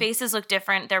true. Their faces look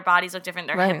different, their bodies look different,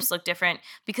 their hips look different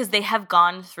because they have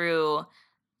gone through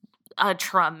a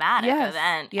traumatic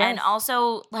event. Yes. And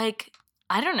also like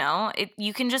I don't know,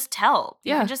 you can just tell.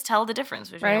 You can just tell the difference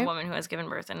between a woman who has given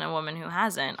birth and a woman who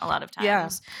hasn't a lot of times. Yeah.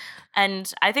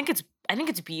 And I think it's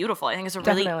beautiful. I think it's a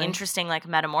really interesting like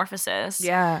metamorphosis.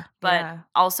 Yeah. But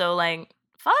also like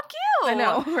fuck you. I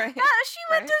know, right? Yeah, she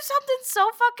went through something so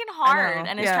fucking hard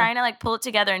and is trying to like pull it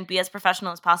together and be as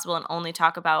professional as possible and only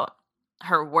talk about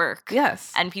her work.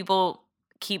 Yes. And people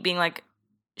keep being like,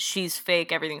 she's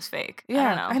fake, everything's fake.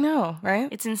 Yeah, I know, right?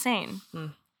 It's insane.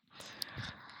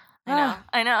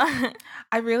 I know.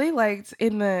 I really liked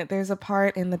there's a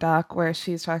part in the doc where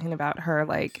she's talking about her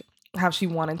like how she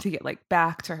wanted to get like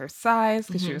back to her size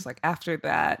because she was like after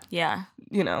that,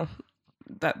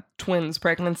 that twins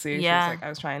pregnancy. She was like, I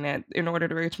was trying to, in order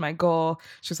to reach my goal,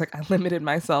 she was like, I limited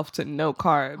myself to no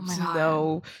carbs,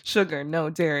 no sugar, no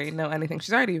dairy, no anything.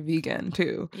 She's already a vegan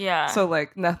too. Yeah. So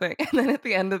like nothing. And then at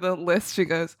the end of the list,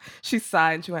 she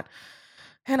sighed and she went,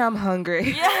 and I'm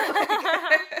hungry. Yeah.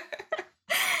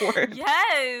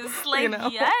 Yes. Like,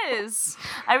 yes.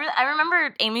 I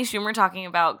remember Amy Schumer talking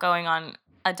about going on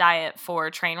a diet for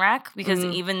Trainwreck because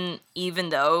even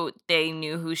though they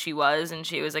knew who she was and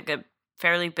she was like a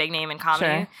fairly big name in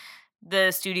comedy, the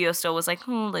studio still was like,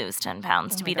 lose 10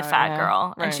 pounds to be the fat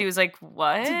girl. Right. And she was like,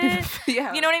 what? You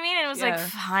know what I mean? And it was like,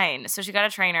 fine. So she got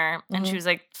a trainer and she was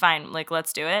like, fine, like,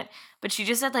 let's do it. But she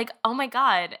just said like, oh my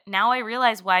God, now I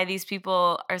realize why these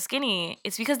people are skinny.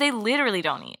 It's because they literally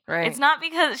don't eat. Right. It's not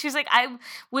because she's like, I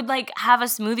would like have a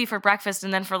smoothie for breakfast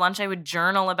and then for lunch I would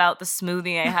journal about the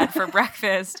smoothie I had for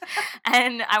breakfast.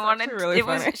 And I wanted,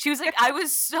 she was like, I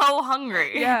was so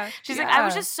hungry. Yeah. She's like, I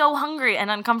was just so hungry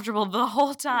and uncomfortable the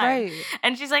whole time. Right.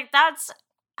 And she's like, that's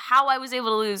how I was able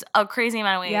to lose a crazy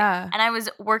amount of weight. Yeah. And I was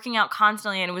working out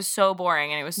constantly and it was so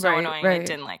boring and it was so annoying and I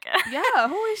didn't like it. Yeah,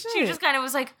 holy shit. She just kind of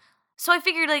was like, so I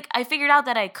figured out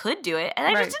that I could do it, and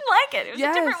I just didn't like it. It was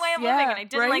a different way of living, and I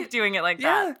didn't like doing it like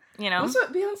that. You know, that's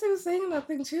what Beyonce was saying in that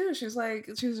thing too. She was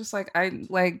just like,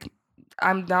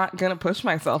 I'm not gonna push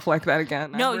myself like that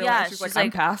again. No, she's like, I'm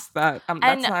past that.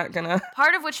 That's not gonna.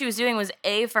 Part of what she was doing was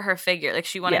for her figure, like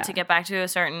she wanted to get back to a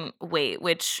certain weight,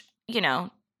 which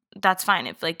that's fine.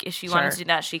 If she wanted to do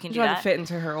that, she can do that. To fit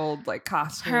into her old like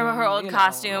costume. Her old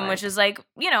costume, which is like,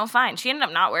 fine. She ended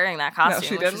up not wearing that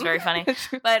costume, which is very funny.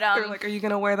 But they were like, "Are you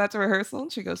gonna wear that to rehearsal?"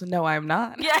 And she goes, "No, I'm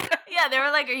not." Yeah. They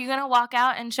were like, "Are you gonna walk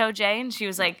out and show Jay?" And she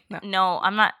was like, "No,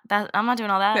 I'm not. I'm not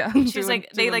doing all that." Yeah, she was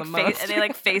like, they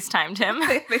FaceTimed him.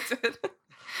 They did.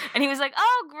 And he was like,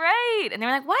 "Oh, great!" And they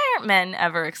were like, "Why aren't men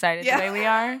ever excited the way we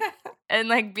are?" And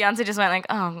like Beyonce just went like,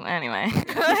 "Oh, anyway."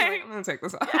 I'm gonna take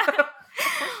this off. Yeah.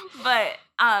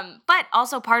 But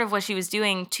also part of what she was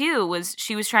doing too was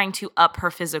she was trying to up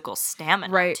her physical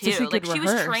stamina too. So she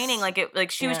was training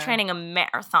she was training a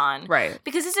marathon. Right.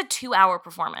 Because it's a 2-hour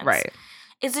performance. Right.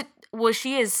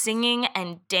 She is singing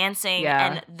and dancing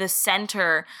and the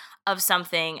center of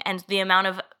something and the amount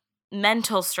of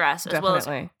mental stress as well as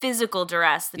physical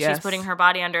duress that she's putting her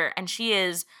body under, and she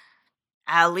is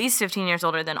at least 15 years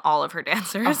older than all of her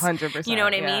dancers. 100%. You know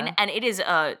what I mean? And it is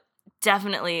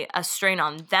definitely a strain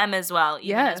on them as well,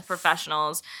 even as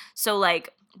professionals. So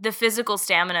like the physical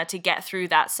stamina to get through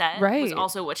that set was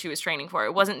also what she was training for.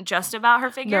 It wasn't just about her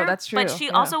figure. No, that's true. But she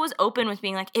also was open with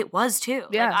being like, it was too.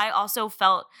 Yeah. Like I also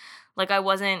felt like I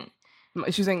wasn't.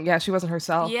 She was saying, she wasn't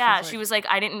herself. Yeah, she was like,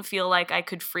 I didn't feel like I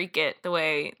could freak it the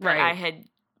way that I had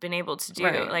been able to do.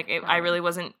 Like I really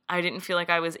wasn't. I didn't feel like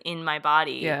I was in my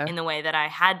body in the way that I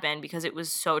had been because it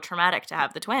was so traumatic to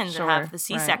have the twins and have the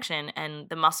C-section and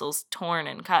the muscles torn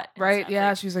and cut. And right. stuff. Yeah.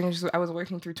 Like, she was like, I was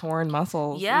working through torn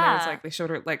muscles. Yeah. And it was like they showed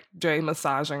her like Jay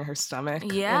massaging her stomach.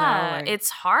 Yeah. It's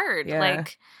hard. Yeah.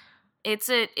 Like. It's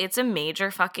a major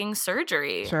fucking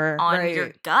surgery on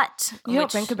your gut. You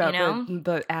don't think about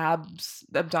the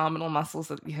abdominal muscles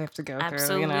that you have to go through.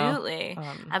 Absolutely.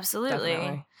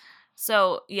 Definitely.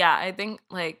 So yeah, I think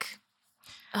like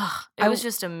it was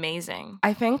just amazing.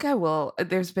 I think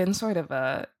there's been sort of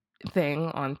a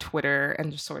thing on Twitter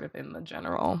and just sort of in the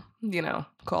general,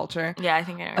 culture. Yeah, I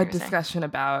think I know a discussion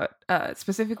about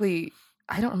specifically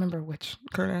I don't remember which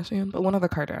Kardashian, but one of the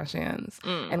Kardashians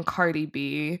and Cardi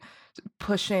B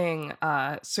pushing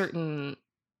certain.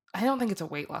 I don't think it's a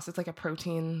weight loss. It's like a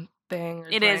protein thing. Or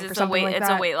It is. It's a weight. Like it's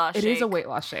that. A weight loss. It shake. is a weight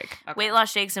loss shake. Okay. Weight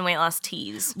loss shakes and weight loss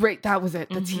teas. Right. That was it.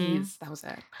 The teas. That was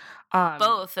it.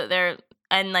 Both. They're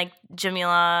and like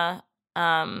Jamila.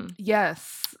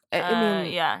 Yes. I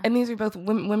mean, yeah. And these are both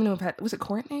women who have had. Was it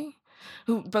Courtney?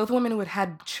 Both women who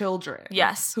had children.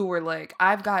 Yes. Who were like,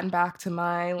 I've gotten back to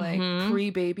my like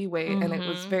pre-baby weight and it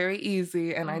was very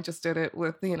easy and I just did it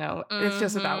with, it's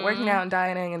just about working out and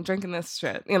dieting and drinking this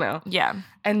shit, Yeah.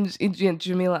 And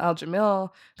Jamila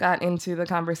Al-Jamil got into the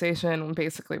conversation and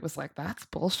basically was like, that's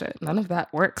bullshit. None of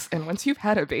that works. And once you've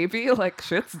had a baby, like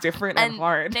shit's different and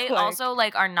hard. They also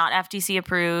like are not FTC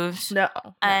approved. No.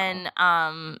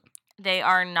 And they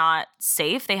are not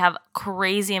safe. They have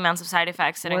crazy amounts of side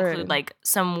effects that include like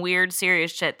some weird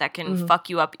serious shit that can fuck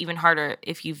you up even harder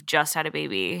if you've just had a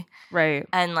baby. Right.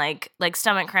 And like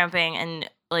stomach cramping and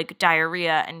like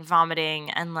diarrhea and vomiting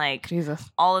and like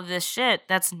Jesus. all of this shit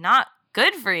that's not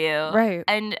good for you. Right.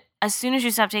 And as soon as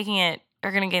you stop taking it,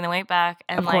 you're going to gain the weight back.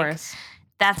 And of like course.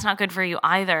 That's not good for you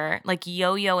either. Like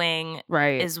yo-yoing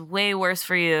is way worse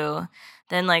for you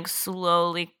than like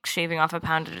slowly shaving off a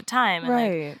pound at a time. And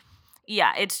like,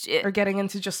 yeah, or getting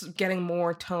into just getting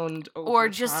more toned over or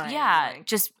just time,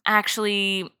 just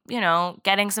actually,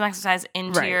 getting some exercise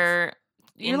into your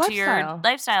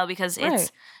lifestyle because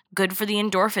it's good for the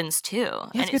endorphins too.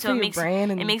 Yeah, and so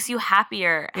it makes you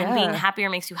happier and being happier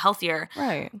makes you healthier.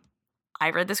 Right. I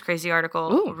read this crazy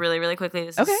article really, really quickly.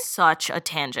 This is such a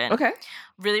tangent. Okay.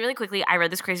 Really, really quickly, I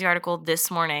read this crazy article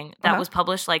this morning that was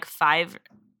published like 5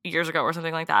 years ago or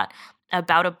something like that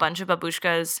about a bunch of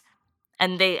babushkas.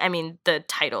 And the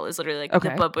title is literally like the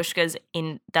babushkas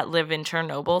that live in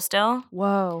Chernobyl still.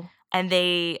 Whoa. And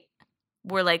they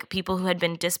were like people who had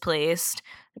been displaced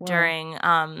during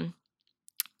I'm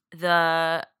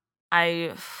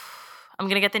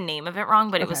gonna get the name of it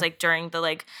wrong, but it was like during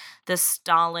the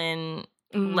Stalin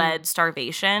led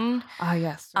starvation. Ah,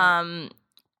 yes. Right.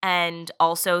 And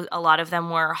also a lot of them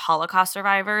were Holocaust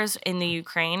survivors in the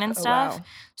Ukraine and stuff. Wow.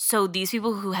 So these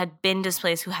people who had been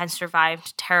displaced, who had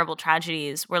survived terrible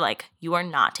tragedies, were like, you are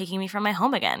not taking me from my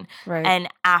home again. Right. And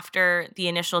after the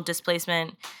initial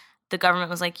displacement, the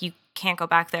government was like, you can't go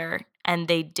back there. And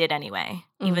they did anyway,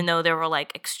 even though there were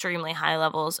like extremely high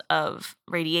levels of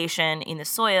radiation in the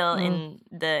soil, in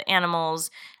the animals,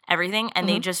 everything. And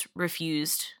they just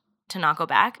refused to not go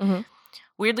back.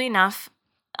 Weirdly enough,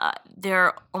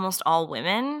 they're almost all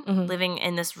women living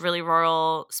in this really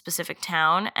rural, specific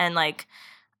town. And like,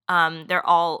 they're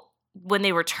all, when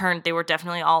they returned, they were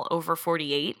definitely all over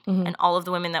 48. And all of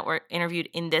the women that were interviewed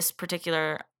in this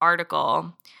particular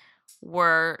article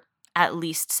were at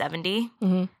least 70.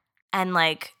 And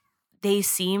like, they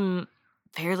seem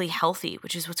fairly healthy,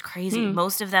 which is what's crazy.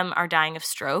 Most of them are dying of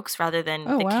strokes rather than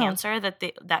cancer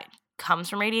that comes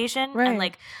from radiation. Right. And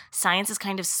like, science is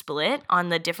kind of split on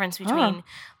the difference between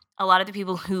a lot of the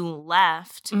people who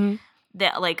left,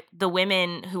 that like the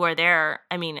women who are there.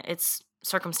 I mean, it's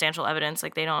circumstantial evidence.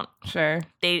 Like they don't,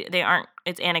 they aren't.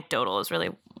 It's anecdotal is really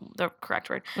the correct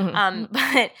word.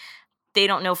 But they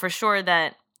don't know for sure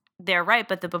that they're right.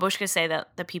 But the babushkas say that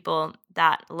the people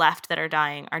that left that are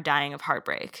dying of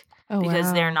heartbreak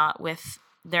because they're not with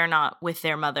their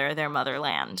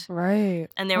motherland. Right.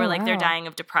 And they were like, they're dying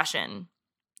of depression,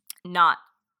 not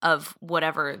of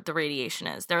whatever the radiation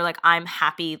is. They're like, I'm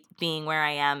happy being where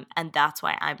I am, and that's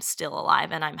why I'm still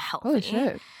alive and I'm healthy. Holy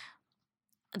shit.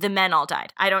 The men all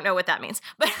died. I don't know what that means.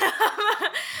 But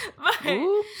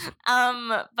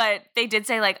they did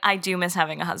say, like, I do miss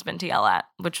having a husband to yell at,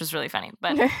 which was really funny.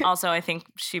 But also I think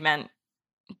she meant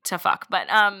to fuck. But,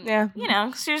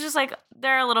 she was just like,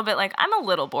 they're a little bit like, I'm a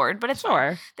little bored, but it's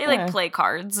fine. They like play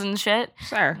cards and shit.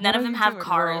 Sure. None of them have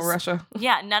cars. Russia.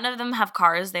 Yeah, none of them have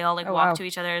cars. They all like walk to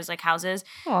each other's like houses.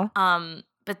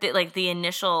 But the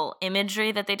initial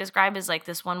imagery that they describe is like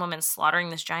this one woman slaughtering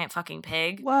this giant fucking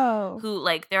pig. Whoa. Who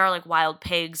like there are like wild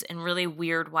pigs and really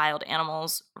weird wild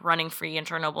animals running free in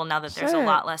Chernobyl now that there's a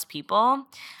lot less people.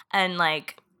 And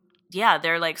like, yeah,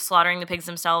 they're like slaughtering the pigs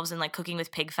themselves and like cooking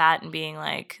with pig fat and being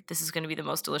like, this is going to be the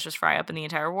most delicious fry up in the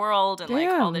entire world and like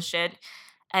all this shit.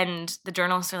 And the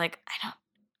journalists are like,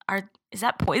 is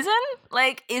that poison?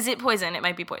 Like, is it poison? It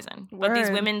might be poison. Word. But these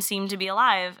women seem to be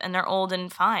alive and they're old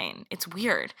and fine. It's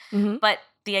weird. But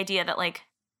the idea that like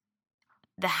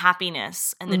the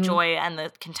happiness and the joy and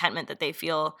the contentment that they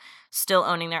feel still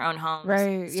owning their own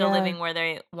homes, still living where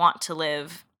they want to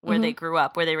live, where they grew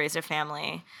up, where they raised a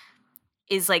family,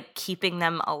 is like keeping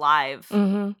them alive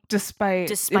despite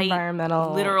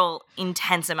environmental literal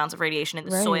intense amounts of radiation in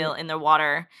the soil, in the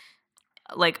water.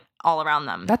 like all around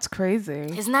them. That's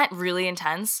crazy. Isn't that really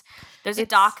intense? There's a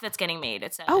doc that's getting made.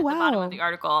 It's at the bottom of the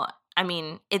article. I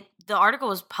mean, the article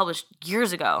was published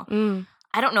years ago.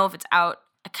 I don't know if it's out.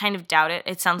 I kind of doubt it.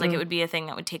 It sounds like it would be a thing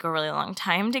that would take a really long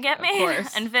time to get made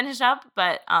and finish up.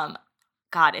 But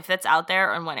God, if that's out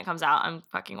there and when it comes out, I'm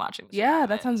fucking watching this. Yeah,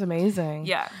 that sounds amazing.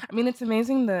 Yeah. I mean, it's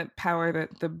amazing the power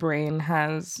that the brain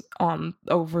has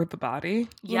over the body.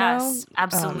 Yes,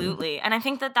 absolutely. And I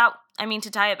think that I mean,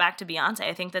 to tie it back to Beyonce,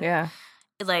 I think that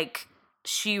like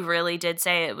she really did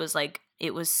say it was like,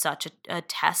 it was such a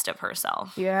test of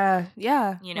herself. Yeah.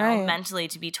 You know, mentally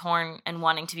to be torn and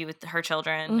wanting to be with her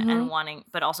children and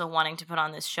but also wanting to put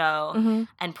on this show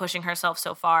and pushing herself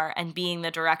so far and being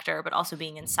the director, but also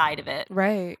being inside of it.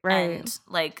 Right. And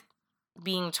like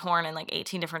being torn in like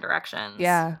 18 different directions.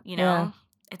 Yeah. You know,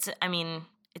 it's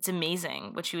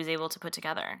amazing what she was able to put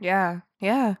together. Yeah.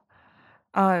 Yeah,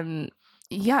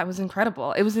 it was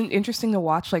incredible. It was interesting to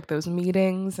watch like those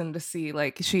meetings and to see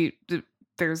like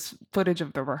there's footage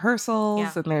of the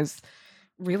rehearsals and there's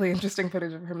really interesting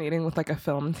footage of her meeting with like a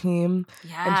film team.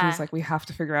 Yeah. And she was like, we have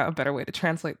to figure out a better way to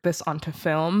translate this onto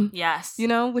film. Yes. You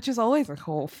know, which is always a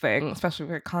whole thing, especially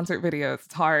with concert videos.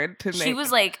 It's hard to make. She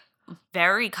was like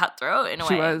very cutthroat in a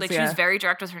way. She was very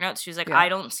direct with her notes. She was like, I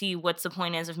don't see what's the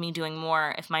point is of me doing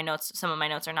more if some of my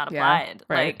notes are not applied.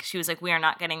 Right. Like she was like, we are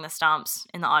not getting the stomps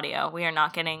in the audio. We are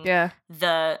not getting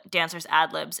the dancers'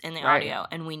 ad-libs in the audio,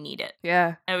 and we need it.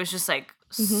 Yeah. And it was just like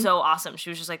so awesome. She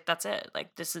was just like, that's it. Like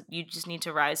you just need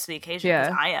to rise to the occasion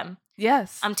because I am.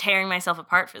 Yes. I'm tearing myself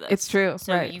apart for this. It's true.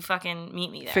 So you fucking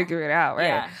meet me there. Figure it out, right?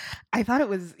 Yeah. I thought it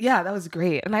was, that was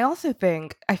great. And I also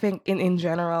think in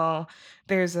general,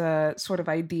 there's a sort of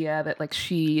idea that like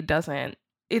she doesn't,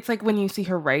 it's like when you see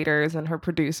her writers and her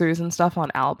producers and stuff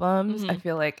on albums, I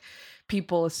feel like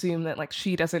people assume that like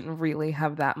she doesn't really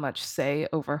have that much say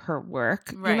over her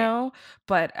work, you know?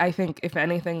 But I think if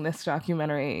anything, this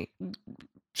documentary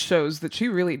shows that she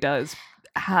really does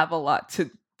have a lot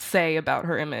to say about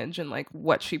her image and like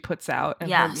what she puts out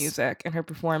and her music and her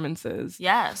performances.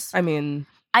 Yes. I mean,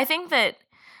 I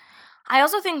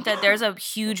also think that there's a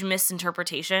huge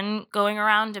misinterpretation going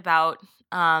around about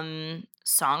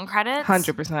song credits.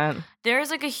 100%.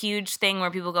 There's like a huge thing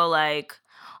where people go like,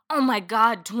 oh my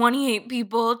God, 28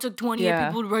 people. It took 28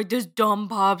 people to write this dumb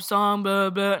pop song, blah,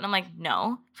 blah. And I'm like,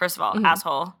 no. First of all,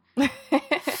 asshole.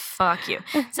 Fuck you.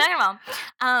 Second of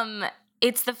all,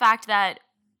 it's the fact that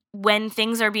when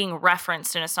things are being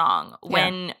referenced in a song,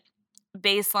 when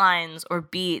bass lines or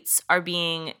beats are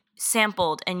being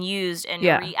sampled and used and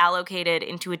reallocated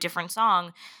into a different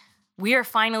song, we are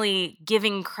finally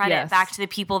giving credit back to the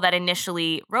people that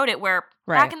initially wrote it, where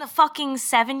back in the fucking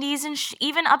 70s and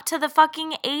even up to the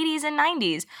fucking 80s and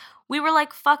 90s, we were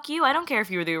like, fuck you. I don't care if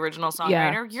you were the original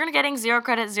songwriter. You're getting zero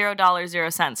credit, $0, 0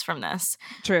 cents from this.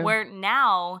 True. Where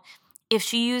now, if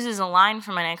she uses a line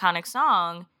from an iconic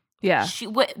song,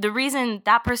 the reason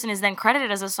that person is then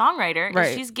credited as a songwriter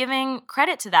is she's giving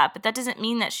credit to that. But that doesn't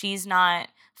mean that she's not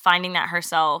finding that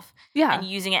herself and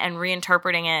using it and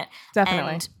reinterpreting it.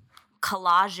 Definitely. And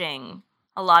collaging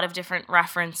a lot of different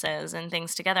references and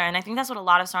things together. And I think that's what a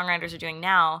lot of songwriters are doing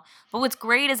now. But what's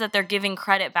great is that they're giving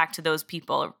credit back to those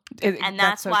people. And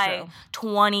that's so why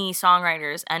 20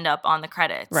 songwriters end up on the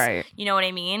credits. Right. You know what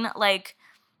I mean? Like,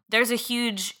 there's a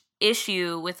huge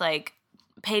issue with, like,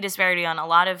 pay disparity on a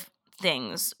lot of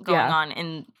things going on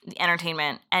in the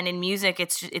entertainment. And in music,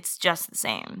 it's just the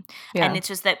same. Yeah. And it's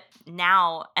just that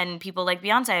now, and people like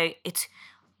Beyonce, it's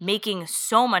making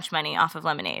so much money off of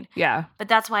Lemonade. Yeah. But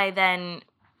that's why then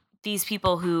these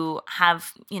people who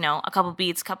have, you know, a couple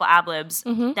beats, a couple ad-libs,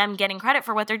 them getting credit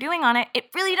for what they're doing on it, it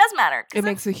really does matter. It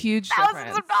makes a huge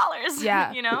thousands of dollars.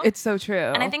 Yeah. You know? It's so true.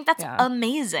 And I think that's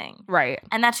amazing. Right.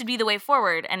 And that should be the way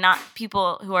forward, and not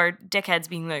people who are dickheads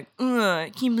being like,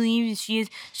 I can't believe she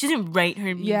doesn't write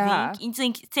her music. Yeah. It's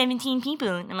like 17 people.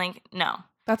 And I'm like, no.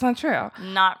 That's not true.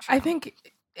 Not true. I think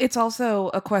it's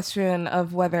also a question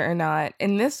of whether or not,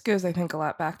 and this goes, I think, a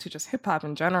lot back to just hip hop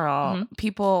in general,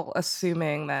 people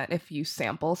assuming that if you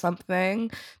sample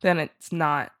something, then it's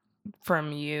not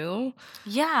from you.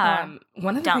 Yeah.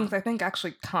 One of the things I think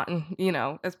actually, you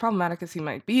know, as problematic as he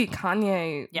might be,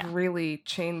 Kanye really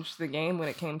changed the game when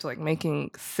it came to like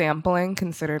making sampling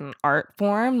considered an art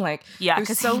form. Like,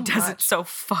 because he does it so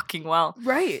fucking well.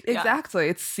 Right. Yeah. Exactly.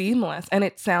 It's seamless and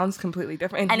it sounds completely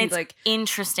different. And it's like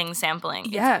interesting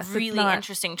sampling. Yes. It's really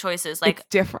interesting choices. Like, it's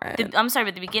different. I'm sorry,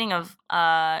 but the beginning of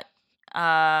God,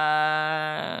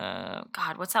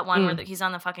 what's that one where he's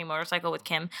on the fucking motorcycle with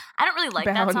Kim? I don't really like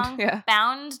that song. Yeah.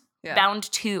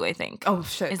 Bound 2, I think. Oh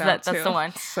shit, that's the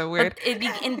one. So weird. But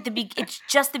it's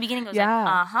just the beginning. It goes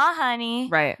like, honey.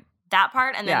 Right. that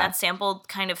part, and then Yeah. that's sampled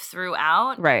kind of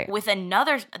throughout. Right. With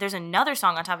there's another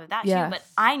song on top of that Yes. too. But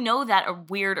I know that a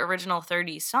weird original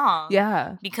 30s song.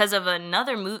 Yeah. Because of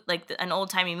another movie, like an old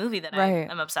timey movie that Right.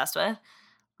 I'm obsessed with.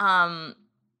 And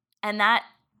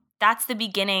that's the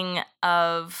beginning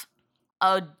of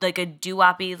a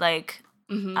doo-woppy like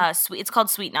sweet. It's called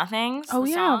Sweet Nothings. Oh, the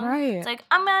yeah, song. right. It's like,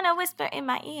 I'm gonna whisper in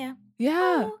my ear.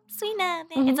 Yeah. Oh, sweet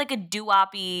nothing. It's like a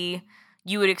doo-woppy.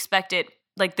 You would expect it,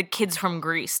 like the kids from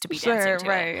Greece to be dancing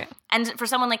to it. And for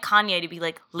someone like Kanye to be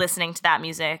like listening to that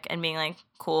music and being like,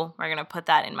 cool, we're gonna put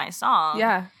that in my song.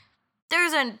 Yeah.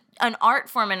 There's an art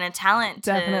form and a talent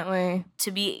Definitely.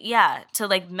 to be to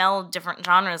like meld different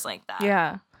genres like that.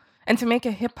 Yeah. And to make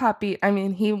a hip hop beat, I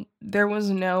mean, there was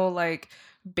no like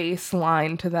bass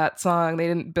line to that song. They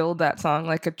didn't build that song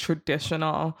like a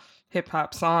traditional hip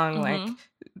hop song. Like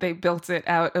they built it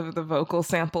out of the vocal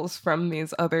samples from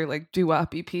these other like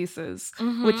doo-woppy pieces,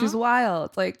 which is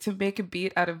wild. Like to make a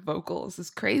beat out of vocals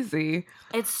is crazy.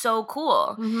 It's so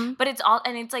cool. But it's all,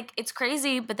 and it's like, it's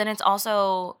crazy, but then it's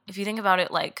also, if you think about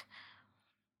it, like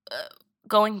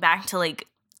going back to like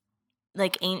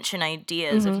ancient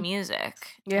ideas of music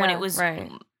when it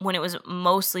was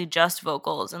mostly just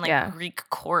vocals and like Greek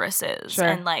choruses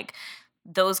and like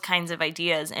those kinds of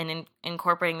ideas, and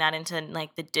incorporating that into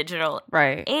like the digital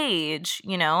age,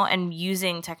 you know, and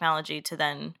using technology to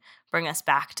then bring us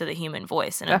back to the human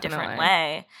voice in a different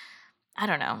way. I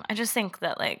don't know. I just think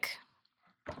that like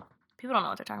people don't know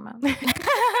what they're talking about.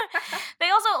 They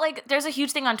also like, there's a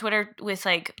huge thing on Twitter with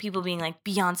like people being like,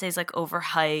 Beyonce's like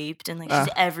overhyped and like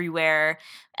she's everywhere,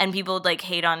 and people like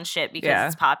hate on shit because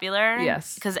it's popular.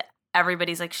 Yes. Because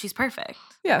everybody's like, she's perfect.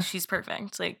 Yeah. She's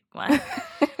perfect. Like, what?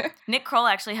 Nick Kroll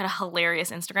actually had a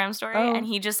hilarious Instagram story, and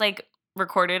he just like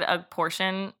recorded a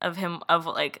portion of him of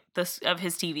like this of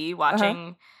his TV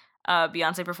watching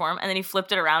Beyonce perform, and then he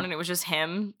flipped it around and it was just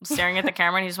him staring at the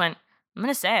camera, and he just went, I'm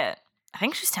gonna say it. I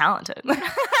think she's talented.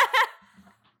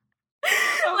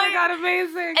 Oh my God,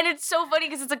 amazing. And it's so funny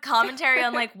because it's a commentary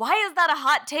on like, why is that a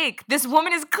hot take? This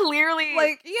woman is clearly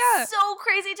like, so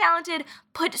crazy talented,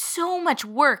 put so much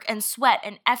work and sweat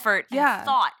and effort and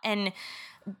thought and,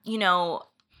 you know,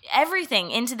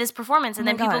 everything into this performance. And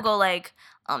then people go like,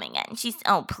 oh my God, she's,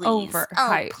 oh please. Overhyped.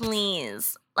 Oh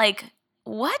please. Like,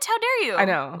 what? How dare you? I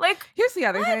know. Like, here's the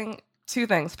other thing. Two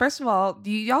things. First of all,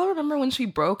 do y'all remember when she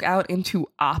broke out into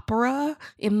opera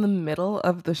in the middle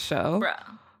of the show?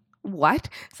 Bruh. What?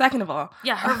 Second of all,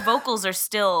 her vocals are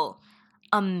still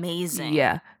amazing.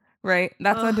 Yeah, right.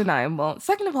 That's undeniable.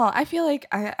 Second of all, I feel like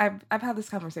I've had this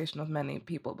conversation with many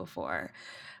people before.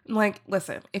 I'm like,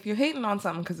 listen, if you're hating on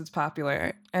something because it's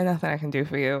popular, and nothing I can do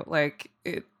for you, like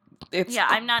it's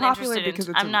I'm not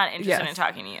interested. I'm not interested in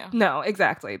talking to you. No,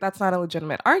 exactly. That's not a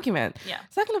legitimate argument. Yeah.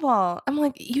 Second of all, I'm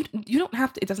like, you don't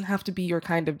have to. It doesn't have to be your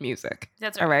kind of music.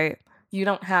 That's right. All right. You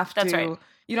don't have to. That's right.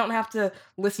 You don't have to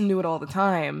listen to it all the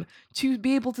time to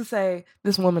be able to say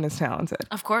this woman is talented.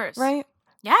 Of course. Right?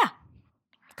 Yeah.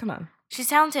 Come on. She's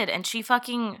talented, and she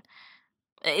fucking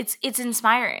it's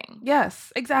inspiring.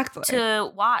 Yes, exactly.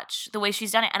 To watch the way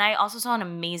she's done it. And I also saw an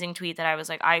amazing tweet that I was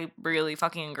like, I really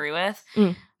fucking agree with.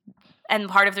 And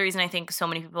part of the reason I think so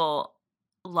many people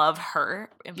love her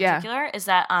in particular is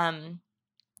that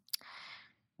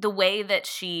the way that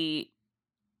she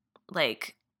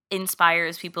like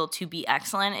inspires people to be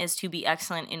excellent is to be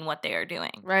excellent in what they are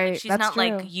doing. Right. Like, she's not true.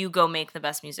 Like, you go make the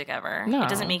best music ever. No. It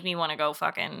doesn't make me want to go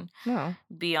fucking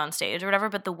be on stage or whatever.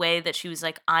 But the way that she was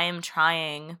like, I am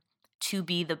trying to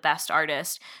be the best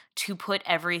artist, to put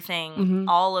everything,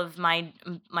 all of my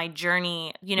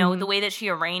journey, you know, the way that she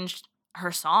arranged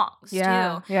her songs too.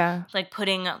 Yeah. Like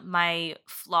putting my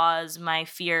flaws, my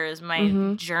fears,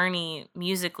 my journey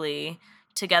musically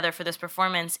together for this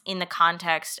performance in the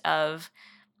context of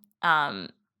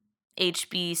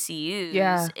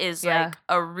HBCUs is like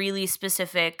a really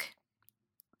specific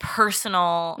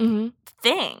personal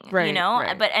thing, you know?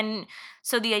 Right. But, and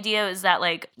so the idea is that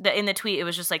like in the tweet, it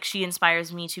was just like, she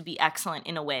inspires me to be excellent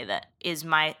in a way that is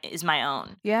my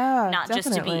own. Yeah. Not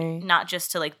definitely.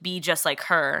 just to like be just like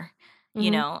her,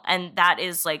 you know? And that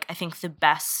is like, I think the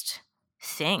best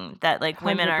thing that like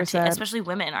women 100%. Especially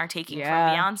women are taking from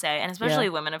Beyonce, and especially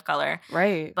women of color.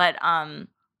 Right. But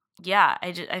yeah,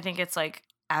 I think it's like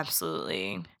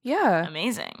absolutely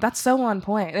amazing. That's so on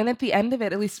point. And at the end of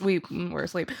it, at least we were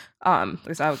asleep. At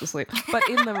least I was asleep. But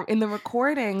in the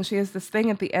recording, she has this thing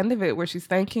at the end of it where she's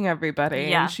thanking everybody.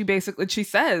 Yeah. And she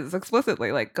says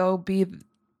explicitly, like, go be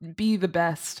the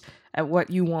best at what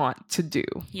you want to do.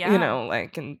 Yeah. You know,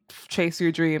 like, and chase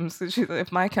your dreams. So she's like,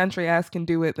 if my country ass can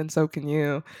do it, then so can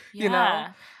you. Yeah. You know?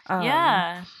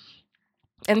 Yeah.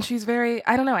 And she's very,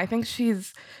 I don't know, I think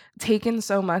she's taken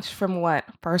so much from what,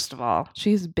 first of all,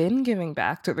 she's been giving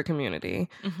back to the community.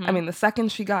 I mean, the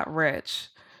second she got rich,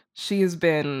 she has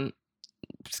been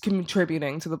just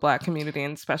contributing to the Black community,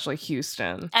 and especially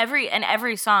Houston.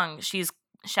 Every song she's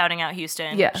shouting out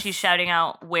Houston. Yes. She's shouting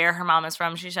out where her mom is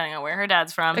from. She's shouting out where her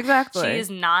dad's from. Exactly. She is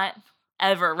not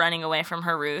ever running away from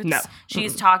her roots. No.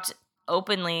 She's talked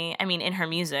openly, I mean, in her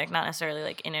music, not necessarily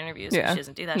like in interviews. She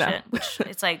doesn't do that shit. Which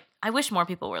it's like, I wish more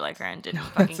people were like her and didn't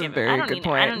fucking give it. I don't need it.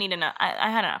 I don't need enough. I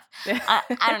had enough.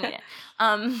 I don't need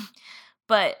it.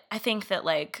 But I think that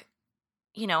like,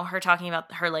 you know, her talking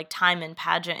about her like time in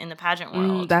the pageant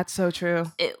world. That's so true.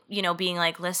 It, you know, being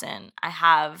like, listen, I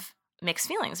have mixed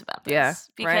feelings about this. Yeah,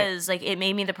 because like it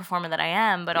made me the performer that I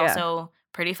am, but also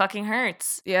pretty fucking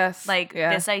hurts. Yes. Like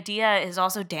this idea is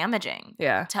also damaging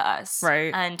to us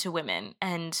and to women.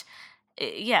 And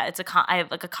I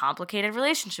have like a complicated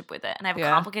relationship with it. And I have a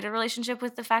complicated relationship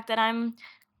with the fact that I'm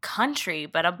country,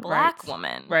 but a Black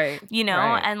woman. Right. You know,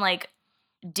 and like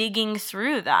digging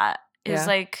through that is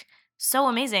like so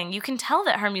amazing. You can tell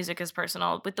that her music is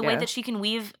personal with the way that she can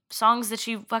weave songs that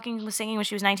she fucking was singing when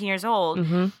she was 19 years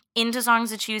old into songs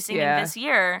that she was singing this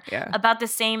year about the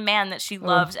same man that she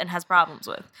loves and has problems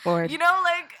with. Lord. You know,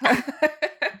 like,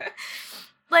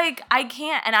 like I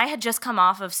can't. And I had just come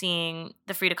off of seeing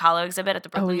the Frida Kahlo exhibit at the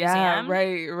Brooklyn Museum.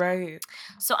 Right.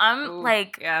 So I'm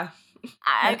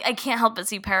I can't help but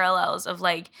see parallels of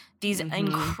like these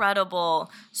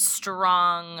incredible,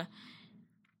 strong,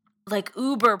 like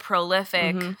uber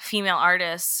prolific female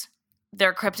artists,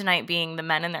 their kryptonite being the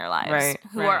men in their lives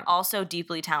who are also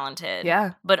deeply talented,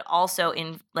 but also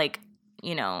in like,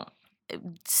 you know,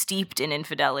 steeped in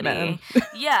infidelity.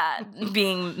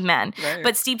 Being men,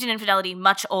 but steeped in infidelity,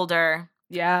 much older,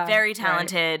 very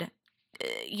talented,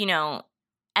 you know,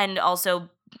 and also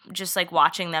just like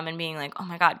watching them and being like, oh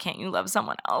my God, can't you love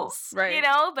someone else? You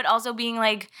know, but also being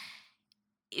like,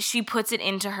 she puts it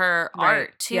into her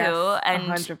art too, and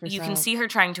 100%. You can see her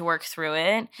trying to work through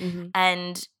it,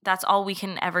 and that's all we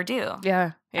can ever do.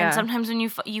 And sometimes when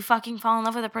you fucking fall in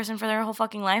love with a person for their whole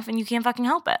fucking life, and you can't fucking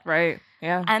help it.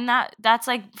 And that's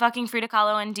like fucking Frida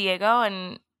Kahlo and Diego.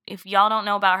 And if y'all don't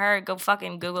know about her, go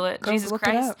fucking Google it. Jesus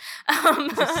Christ.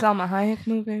 It's a Salma Hayek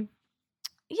movie.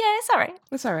 Yeah, it's all right.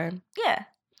 It's all right. Yeah,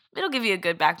 it'll give you a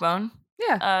good backbone.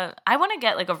 I want to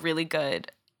get like a really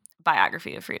good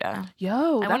biography of Frida.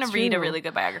 I want to read a really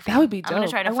good biography. That would be dope. I'm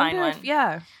gonna try to find one.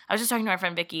 I was just talking to my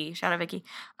friend Vicky. Shout out Vicky.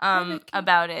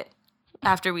 About it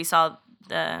after we saw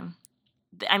the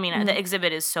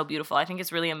exhibit is so beautiful. I think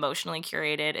it's really emotionally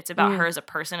curated. It's about her as a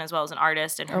person as well as an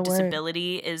artist, and her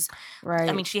disability is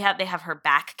I mean, they have her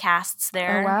back casts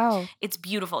there. Oh wow. It's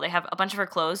beautiful. They have a bunch of her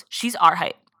clothes. She's our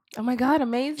height. Oh my God,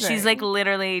 amazing. She's like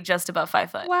literally just above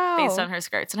 5 foot. Wow. Based on her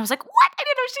skirts. And I was like, what? I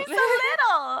didn't know she's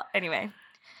so little. Anyway.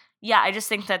 Yeah, I just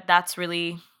think that's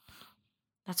really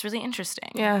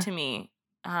interesting to me.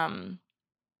 And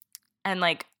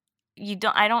like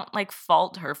I don't like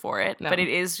fault her for it, but it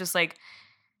is just like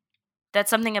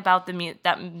that's something about the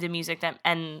music that,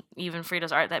 and even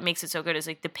Frida's art, that makes it so good, is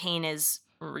like the pain is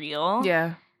real.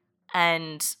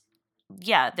 And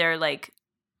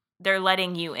they're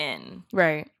letting you in.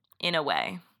 In a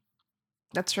way.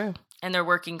 That's true. And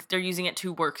they're using it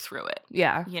to work through it. You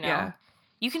know? Yeah.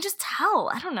 You can just tell.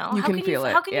 I don't know. You can feel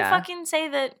it. How can you fucking say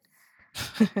that?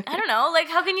 I don't know. Like,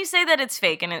 how can you say that it's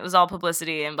fake and it was all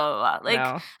publicity and blah, blah, blah?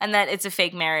 Like, and that it's a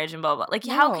fake marriage and blah, blah, blah. Like,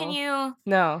 how can you?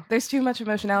 No, there's too much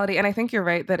emotionality. And I think you're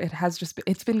right that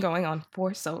it's been going on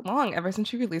for so long, ever since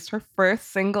she released her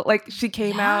first single. Like, she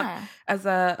came out as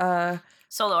a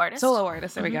solo artist.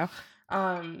 There we go.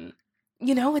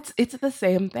 You know, it's the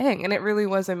same thing. And it really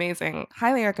was amazing.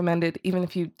 Highly recommended, even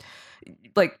if you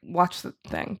like watch the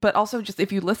thing, but also just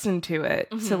if you listen to it,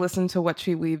 to listen to what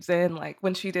she weaves in, like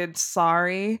when she did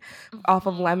Sorry off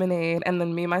of Lemonade, and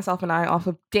then Me, Myself, and I off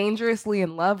of Dangerously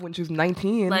in Love when she was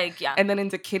 19, and then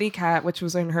into Kitty Cat, which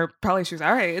was in her, probably she was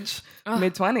our age,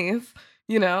 mid-20s,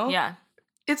 you know?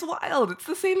 It's wild. It's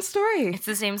the same story.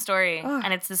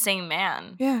 And it's the same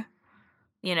man.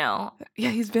 You know? Yeah,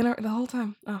 he's been the whole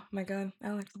time. Oh my God,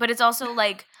 Alex. But it's also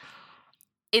like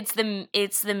it's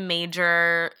the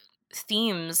major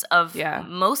themes of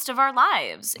most of our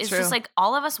lives. It's just like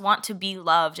all of us want to be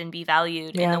loved and be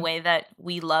valued in the way that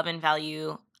we love and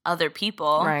value other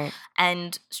people,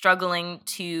 and struggling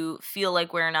to feel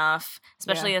like we're enough,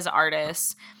 especially as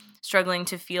artists, struggling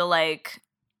to feel like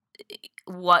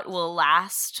what will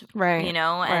last, you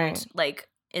know, and like,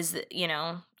 is it, you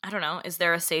know, I don't know, is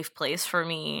there a safe place for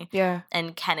me?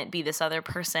 And can it be this other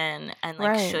person? And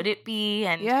like, should it be?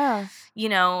 And you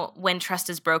know, when trust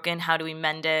is broken, how do we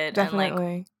mend it? Definitely.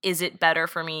 And like, is it better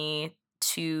for me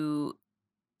to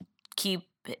keep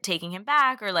taking him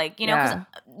back, or like, because Yeah.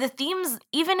 the themes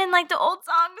even in like the old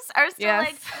songs are still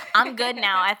like, Yes. I'm good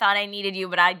now, I thought I needed you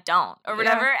but I don't, or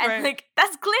whatever. Yeah, And right. like,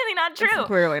 that's clearly not true. It's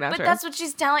clearly not but true. that's what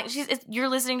she's telling. You're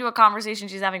listening to a conversation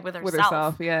she's having with herself. With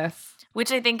herself, yes.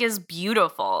 Which I think is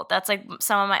beautiful. That's like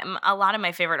a lot of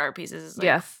my favorite art pieces is like,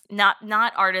 Yes.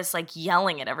 not artists like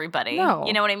yelling at everybody. No.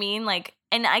 You know what I mean? Like,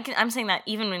 and I'm saying that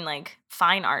even in like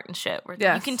fine art and shit, where you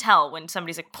Yes. can tell when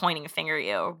somebody's like pointing a finger at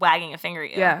you or wagging a finger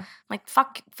at you. Yeah. Like,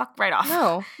 fuck right off.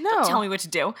 No. Don't tell me what to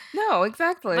do. No,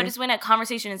 exactly. But it's when a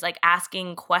conversation is like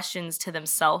asking questions to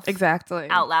themselves exactly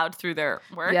out loud through their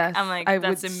work. Yes, I'm like, I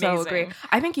that's would amazing. so agree.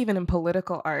 I think even in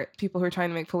political art, people who are trying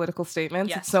to make political statements,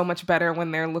 Yes. it's so much better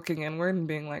when they're looking inward and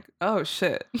being like, oh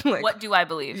shit. like, What do I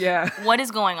believe? Yeah. What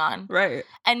is going on? Right.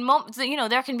 And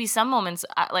there can be some moments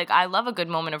like I love a good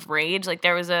moment of rage. Like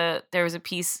there was a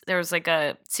piece, there was like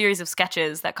a series of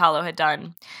sketches that Kahlo had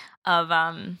done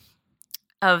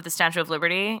of the Statue of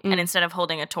Liberty, and instead of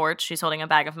holding a torch, she's holding a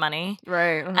bag of money.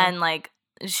 Right. Uh-huh. And like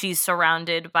she's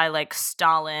surrounded by like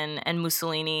Stalin and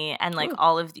Mussolini and like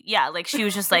all of like she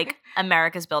was just like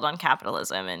America's built on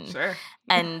capitalism and Sure.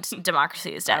 and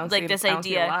democracy is dead. Like this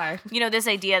idea, this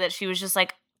idea that she was just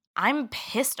like, I'm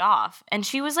pissed off, and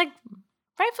she was like,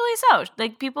 rightfully so.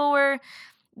 Like people were,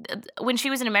 when she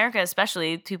was in America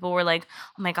especially, people were like,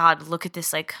 oh my God, look at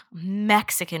this like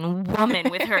Mexican woman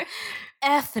with her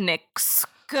ethnic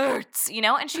skirts,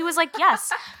 and she was like,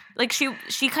 yes. Like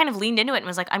she kind of leaned into it and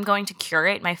was like, I'm going to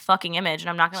curate my fucking image, and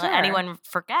I'm not going to let anyone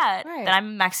forget that I'm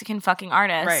a Mexican fucking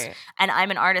artist. Right. And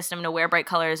I'm an artist. I'm going to wear bright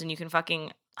colors, and you can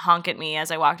fucking honk at me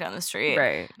as I walk down the street.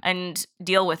 Right. And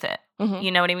deal with it. Mm-hmm.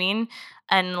 You know what I mean?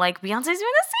 And like Beyonce's doing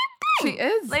the same thing. She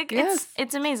is. Like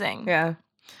it's amazing. Yeah.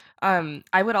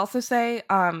 I would also say,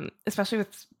 especially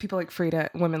with people like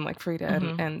women like Frida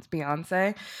and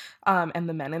Beyonce, and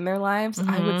the men in their lives,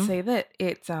 I would say that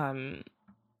it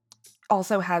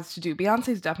also has to do,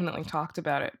 Beyonce's definitely talked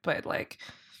about it, but like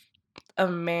a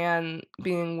man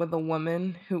being with a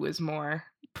woman who is more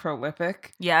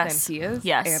prolific than he is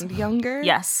and younger.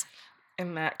 Yes.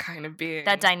 And that kind of being...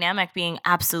 that dynamic being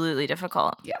absolutely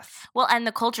difficult. Yes. Well, and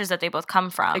the cultures that they both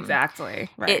come from. Exactly.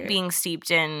 Right. It being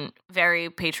steeped in very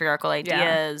patriarchal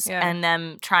ideas and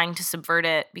them trying to subvert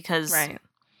it because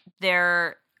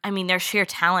their sheer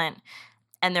talent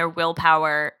and their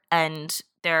willpower and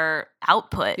their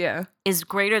output is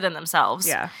greater than themselves.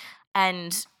 Yeah.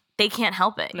 And they can't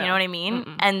help it. No. You know what I mean?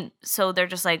 Mm-mm. And so they're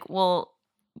just like, well,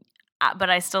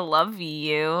 but I still love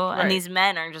you. Right. And these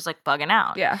men are just like bugging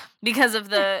out. Yeah. Because of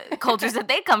the cultures that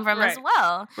they come from as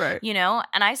well. Right.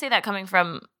 And I say that coming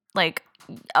from like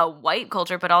a white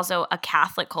culture, but also a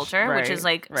Catholic culture, which is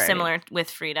like similar with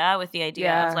Frida, with the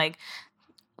idea of like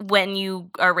when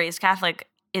you are raised Catholic,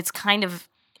 it's kind of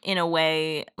in a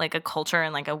way like a culture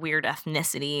and like a weird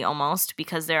ethnicity almost,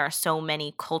 because there are so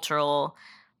many cultural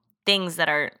things that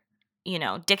are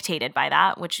dictated by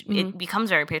that, which it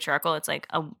becomes very patriarchal. It's like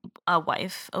a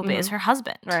wife obeys her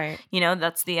husband. Right.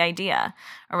 That's the idea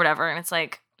or whatever. And it's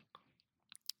like,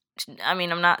 I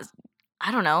mean,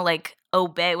 I don't know, like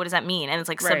obey, what does that mean? And it's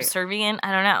like subservient.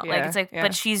 I don't know. Like, it's like,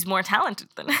 but she's more talented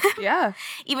than him. Yeah.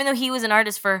 Even though he was an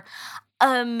artist for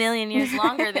a million years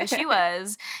longer than she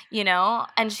was,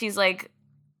 and she's like,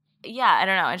 yeah, I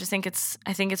don't know. I think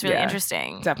it's really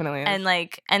interesting. Definitely is. And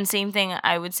like, and same thing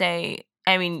I would say,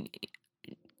 I mean,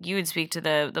 you would speak to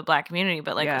the Black community,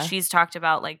 but like she's talked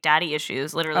about like daddy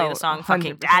issues, literally the song 100%.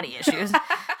 Fucking Daddy Issues.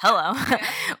 Hello.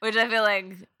 Which I feel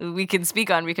like we can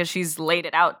speak on because she's laid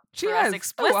it out for us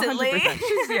explicitly.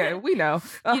 100%. We know.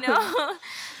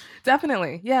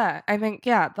 Definitely. Yeah. I think,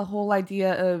 the whole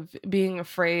idea of being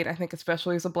afraid, I think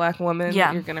especially as a Black woman,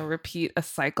 that you're going to repeat a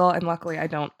cycle. And luckily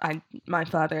my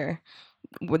father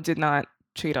did not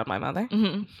cheat on my mother.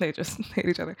 Mm-hmm. They just hate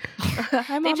each other.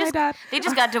 Hi, Mom, my dad. They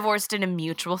just got divorced in a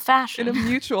mutual fashion. It was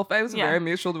a very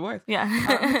mutual divorce.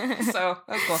 Yeah. So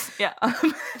that's cool. Yeah.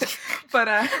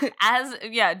 But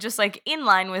just like in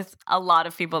line with a lot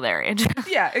of people their age.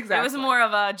 Yeah, exactly. It was more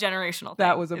of a generational thing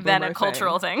that was than a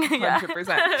cultural thing.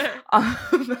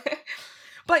 100%.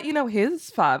 But, his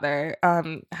father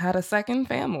had a second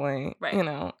family,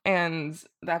 and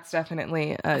that's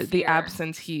definitely the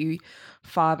absentee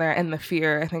father and the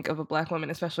fear, I think, of a Black woman,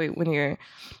 especially when you're...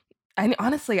 And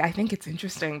honestly, I think it's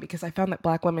interesting because I found that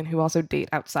Black women who also date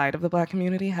outside of the Black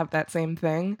community have that same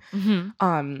thing.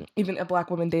 Mm-hmm. Even a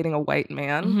Black woman dating a white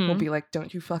man will be like,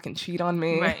 don't you fucking cheat on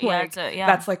me. Right. Like,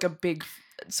 that's like a big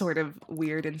sort of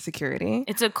weird insecurity.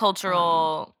 It's a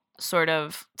cultural... sort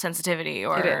of sensitivity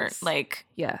or like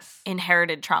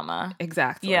inherited trauma.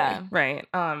 Exactly. Yeah. Right.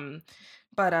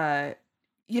 But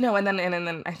and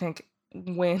then I think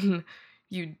when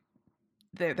you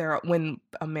when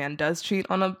a man does cheat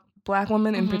on a Black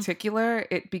woman in particular,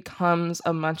 it becomes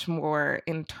a much more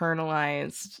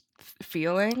internalized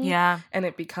feeling. Yeah. And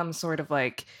it becomes sort of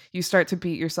like you start to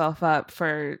beat yourself up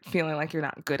for feeling like you're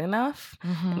not good enough,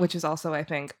 which is also, I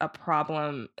think, a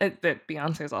problem that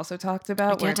Beyonce's also talked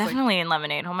about. Yeah, definitely in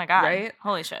Lemonade. Oh my God. Right?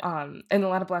 Holy shit. And a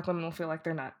lot of Black women will feel like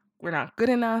we're not good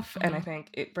enough. And I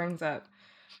think it brings up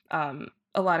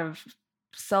a lot of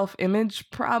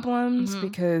self-image problems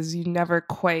because you never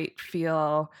quite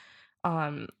feel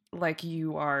like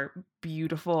you are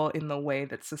beautiful in the way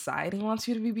that society wants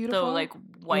you to be beautiful. The like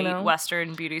white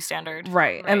Western beauty standard.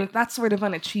 Right. And that's sort of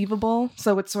unachievable.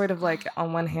 So it's sort of like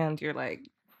on one hand you're like,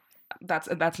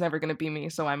 that's never going to be me,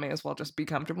 so I may as well just be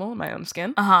comfortable in my own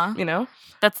skin. You know?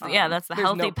 That's the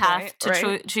healthy path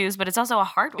to choose, but it's also a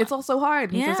hard one. It's also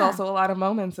hard. Yeah. There's also a lot of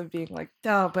moments of being like,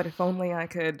 oh, but if only I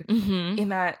could. In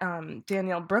that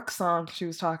Danielle Brooks song, she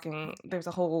was talking, there's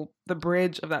the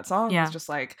bridge of that song is just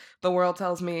like, the world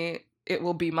tells me it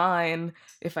will be mine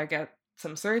if I get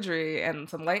some surgery and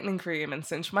some lightening cream and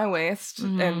cinch my waist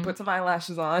and put some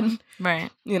eyelashes on,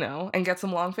 right? You know, and get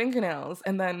some long fingernails,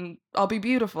 and then I'll be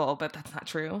beautiful. But that's not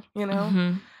true, you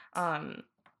know.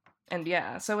 And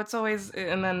yeah, so it's always,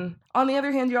 and then on the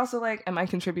other hand, you're also like, am I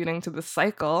contributing to the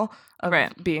cycle of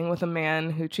being with a man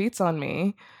who cheats on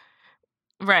me?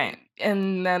 Right.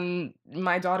 And then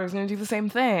my daughter's gonna do the same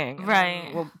thing. Right.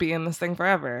 We'll be in this thing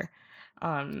forever.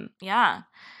 Yeah.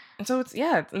 And so it's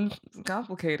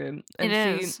complicated.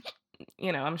 And is.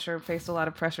 You know, I'm sure faced a lot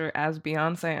of pressure as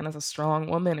Beyonce and as a strong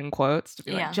woman, in quotes, to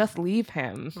be like, just leave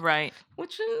him. Right.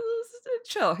 Which is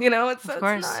chill. You know, it's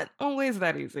not always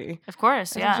that easy. Of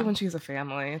course, Especially when she's a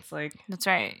family. It's like... That's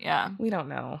right, yeah. We don't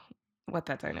know what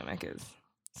that dynamic is.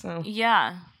 So...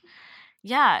 Yeah.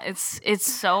 Yeah, it's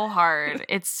so hard.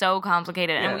 It's so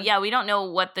complicated. And we don't know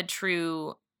what the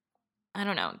true,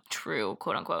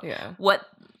 quote unquote, what...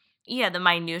 Yeah, the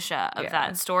minutia of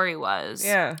that story was.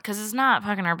 Yeah. Because it's not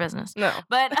fucking our business. No.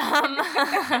 But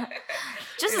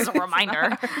just as a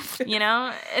reminder, you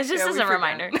know? It's just as a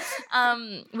reminder.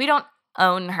 We don't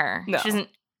own her. No. She doesn't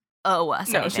owe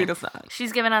us anything. No, she does not.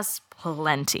 She's given us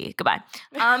plenty. Goodbye.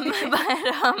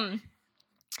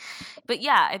 But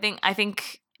yeah, I think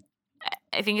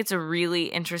it's a really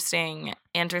interesting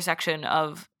intersection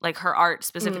of, like, her art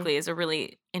specifically is a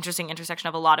really interesting intersection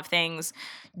of a lot of things,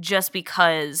 just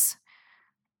because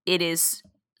it is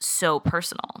so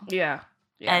personal. Yeah.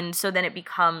 And so then it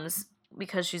becomes,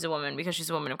 because she's a woman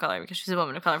of color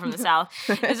from the South,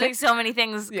 there's like so many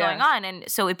things going on. And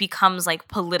so it becomes like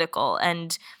political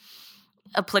and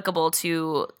applicable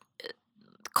to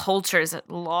cultures at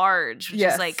large, which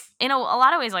is like, in a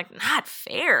lot of ways, like, not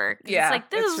fair. Yeah, it's like,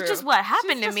 this is just what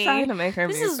happened to me. Trying to make her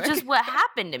this music. Is just what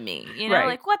happened to me. You know,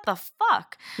 like, what the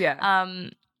fuck? Yeah.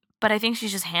 But I think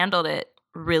she's just handled it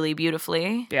really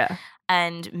beautifully. Yeah.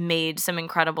 And made some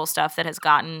incredible stuff that has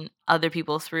gotten other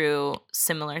people through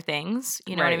similar things.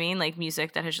 You know what I mean? Like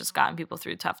music that has just gotten people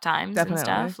through tough times and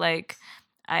stuff. Like,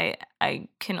 I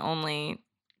can only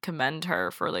commend her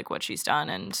for like what she's done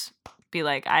and be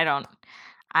like, I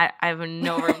have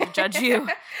no room to judge you.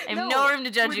 I have no room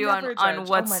to judge you on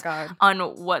what's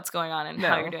going on and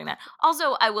how you're doing that.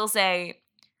 Also, I will say,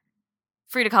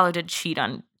 Frida Kahlo did cheat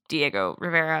on Diego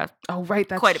Rivera. Oh, right.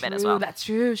 That's quite a bit as well. That's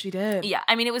true. She did. Yeah.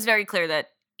 I mean, it was very clear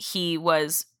that he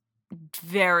was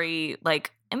very,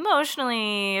 like,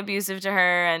 emotionally abusive to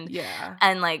her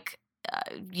and like,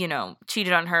 you know,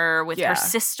 cheated on her with her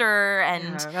sister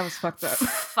and that was fucked up.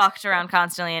 Fucked around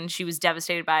constantly, and she was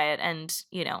devastated by it, and,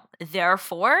 you know,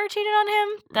 therefore cheated on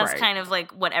him. That's kind of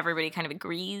like what everybody kind of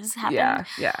agrees happened.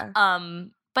 Yeah.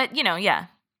 But, you know,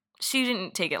 she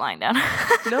didn't take it lying down.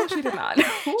 No, she did not.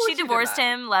 She divorced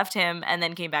him, left him, and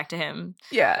then came back to him.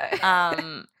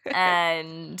 Yeah.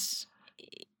 And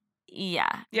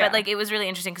yeah. But, like, it was really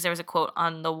interesting because there was a quote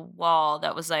on the wall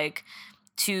that was like,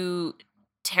 2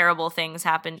 terrible things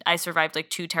happened. I survived like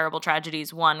 2 terrible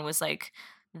tragedies. One was like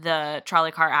the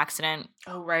trolley car accident.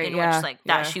 Oh, right. In which, like,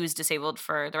 that she was disabled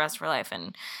for the rest of her life.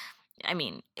 And I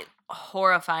mean,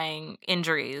 horrifying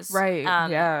injuries. Right.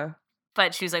 Yeah.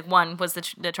 But she was like, one was the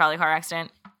trolley car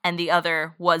accident, and the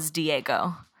other was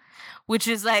Diego, which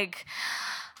is like,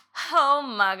 oh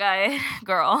my God,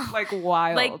 girl. Like,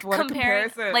 wild. Like, what a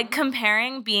comparison. Like,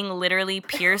 comparing being literally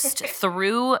pierced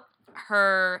through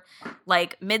her,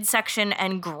 like, midsection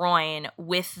and groin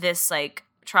with this, like,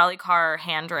 trolley car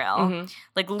handrail,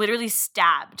 like literally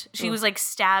stabbed. She was like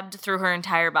stabbed through her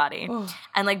entire body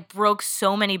and like broke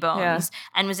so many bones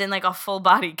and was in like a full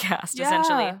body cast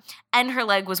essentially. And her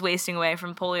leg was wasting away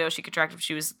from polio she contracted when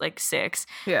she was like 6.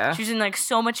 Yeah. She was in like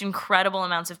so much incredible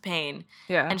amounts of pain.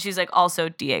 Yeah. And she's like, also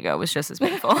Diego was just as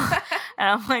painful. And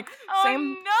I'm like,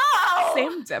 oh no.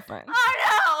 Same difference.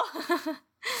 Oh no.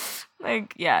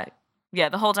 Like, yeah,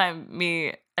 the whole time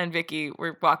me and Vicky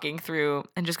were walking through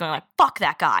and just going like, fuck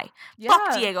that guy. Yeah.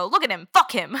 Fuck Diego. Look at him.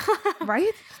 Fuck him.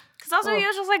 Right? Because also he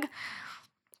was just like,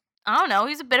 I don't know.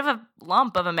 He's a bit of a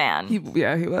lump of a man. He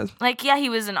was. Like, yeah, he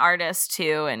was an artist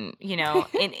too. And, you know,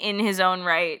 in his own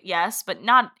right, yes. But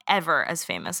not ever as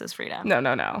famous as Frida. No.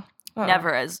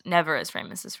 Never as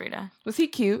famous as Frida. Was he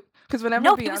cute? Because whenever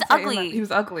Beyonce he was ugly. He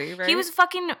was ugly, right? He was a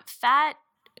fucking fat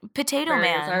potato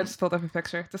man. I just pulled up a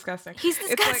picture. Disgusting. He's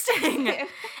disgusting. Like,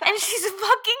 and she's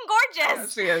fucking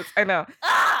gorgeous. Yeah, she is. I know.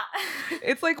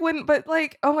 It's like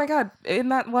oh my God, in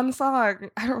that one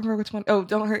song, I don't remember which one. Oh,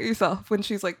 Don't Hurt Yourself. When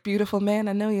she's like, beautiful man,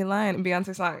 I know you're lying. And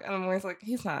Beyonce song. And I'm always like,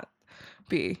 he's not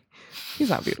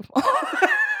beautiful.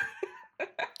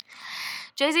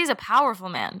 Jay-Z's a powerful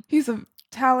man. He's a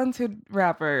talented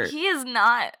rapper. He is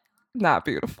not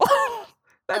beautiful.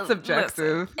 That's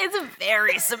subjective. Listen, it's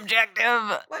very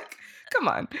subjective. Like, come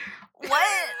on.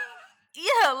 What?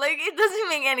 Yeah, like, it doesn't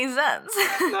make any sense.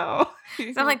 No.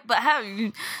 So I'm like, but have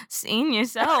you seen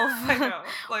yourself? I know.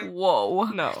 Like, whoa.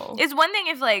 No. It's one thing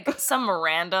if, like, some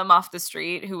random off the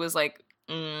street who was, like,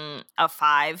 a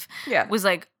 5 was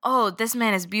like, oh, this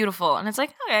man is beautiful. And it's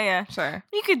like, okay, yeah. Sure.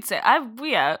 You could say,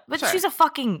 but sure. She's a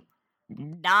fucking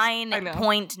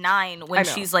 9.9 when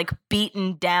she's like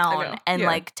beaten down and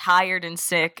like tired and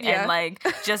sick and like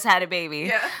just had a baby.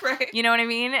 Yeah, right. You know what I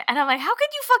mean? And I'm like, how could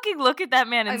you fucking look at that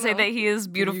man and say that he is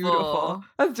beautiful?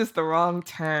 That's just the wrong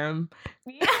term.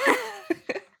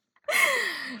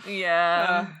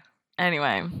 Yeah.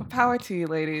 Anyway. Power to you,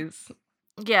 ladies.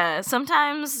 Yeah,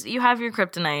 sometimes you have your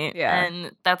kryptonite,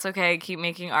 and that's okay. Keep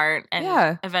making art,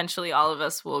 and eventually all of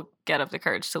us will get up the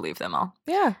courage to leave them all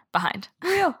behind.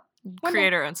 Real.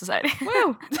 Create our own society.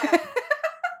 Woo!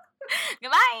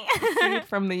 Goodbye! Freed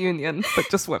from the union, but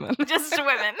just women. Just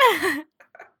women.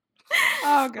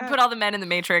 Oh, God. Put all the men in the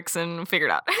Matrix and figure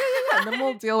it out. And then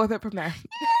we'll deal with it from there.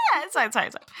 Yeah, it's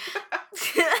fine.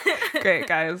 Great,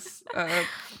 guys.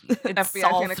 FBI's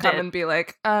going to come and be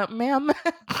like, ma'am.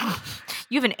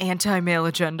 You have an anti-male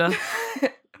agenda.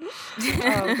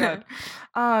 Oh, God.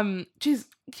 Geez,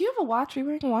 do you have a watch? Are you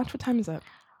wearing a watch? What time is it?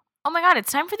 Oh my God,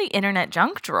 it's time for the internet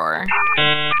junk drawer.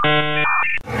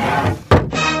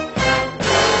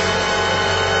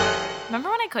 Remember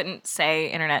when I couldn't say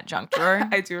internet junk drawer?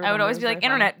 I do remember. I would always be like,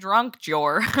 internet drunk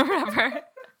drawer or whatever.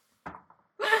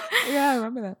 Yeah, I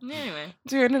remember that. Anyway.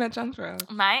 Do your internet junk drawer.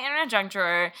 My internet junk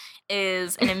drawer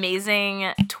is an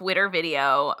amazing Twitter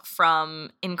video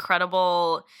from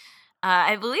incredible...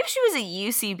 I believe she was a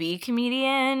UCB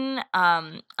comedian,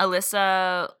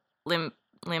 Alyssa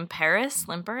Limperis?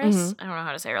 I don't know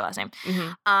how to say her last name.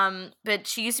 But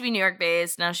she used to be New York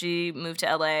based. Now she moved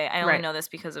to LA. I only know this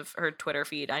because of her Twitter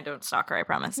feed. I don't stalk her, I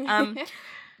promise.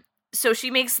 So she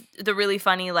makes the really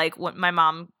funny, like, what my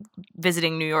mom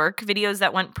visiting New York videos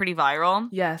that went pretty viral.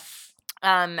 Yes.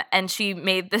 And she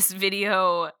made this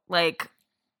video, like,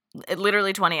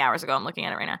 literally 20 hours ago. I'm looking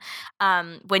at it right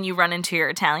now. When you run into your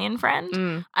Italian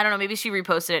friend. I don't know, maybe she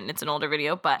reposted it and it's an older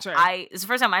video, but it's the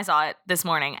first time I saw it this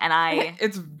morning and I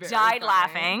it's very died funny.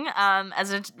 laughing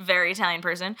as a very Italian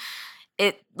person.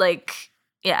 It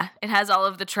it has all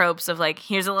of the tropes of like,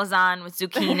 here's a lasagna with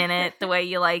zucchini in it, the way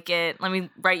you like it. Let me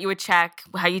write you a check.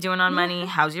 How you doing on money?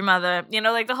 How's your mother? You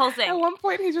know, like the whole thing. At one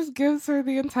point, he just gives her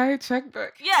the entire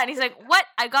checkbook. Yeah, and he's like, what?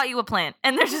 I got you a plant.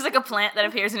 And there's just like a plant that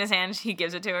appears in his hand. He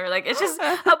gives it to her. Like, it's just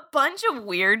a bunch of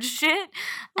weird shit.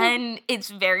 And it's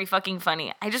very fucking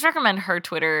funny. I just recommend her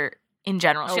Twitter in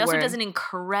general. She also does an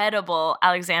incredible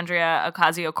Alexandria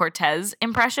Ocasio-Cortez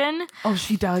impression. Oh,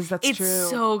 she does. That's it's true.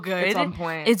 It's so good. It's on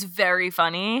point. It's very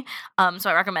funny. So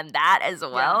I recommend that as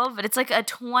well. Yeah. But it's like a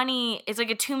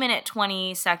 2-minute,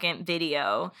 20-second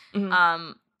video.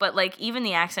 But like even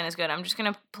the accent is good. I'm just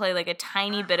going to play like a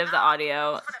tiny bit of the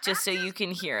audio just so you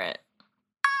can hear it.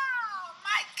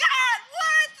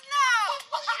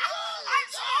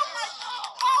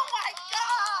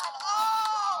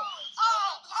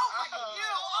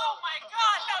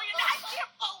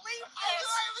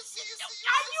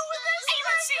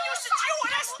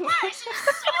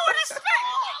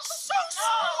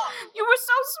 You were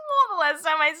so small the last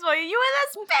time I saw you. You were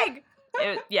this big.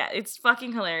 It's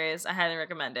fucking hilarious. I highly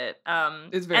recommend it.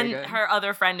 It's very good. And her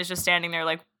other friend is just standing there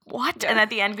like, what? Yeah. And at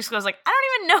the end, she goes like, I don't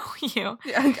even know you.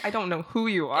 Yeah, I don't know who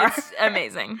you are. It's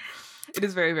amazing. It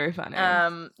is very, very funny.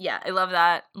 Yeah, I love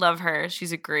that. Love her.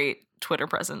 She's a great Twitter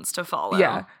presence to follow.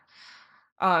 Yeah.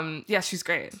 Yeah, she's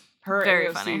great. Her Very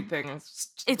AOC funny. thing is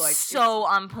It's like, so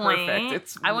on point. perfect.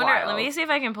 It's I wonder. wild. Let me see if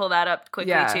I can pull that up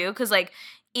quickly Yeah. too, because like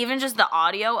even just the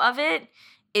audio of it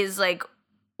is like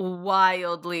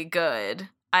wildly good.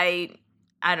 I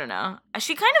don't know.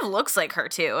 She kind of looks like her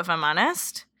too, if I'm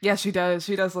honest. Yeah, she does.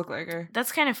 She does look like her.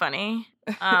 That's kind of funny.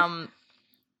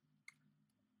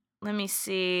 Let me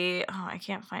see. Oh, I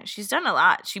can't find. She's done a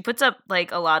lot. She puts up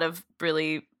like a lot of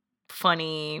really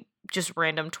funny, just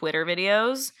random Twitter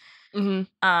videos.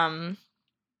 Mm-hmm.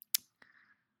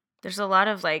 There's a lot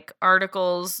of like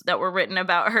articles that were written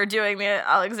about her doing the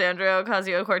Alexandria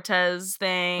Ocasio-Cortez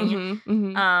thing.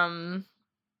 Mm-hmm. Mm-hmm.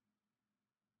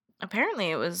 Apparently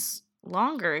it was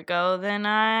longer ago than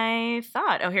I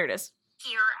thought. Oh, here it is.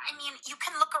 Here, I mean, you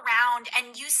can look around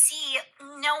and you see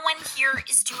no one here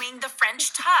is doing the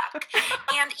French tuck.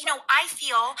 And, I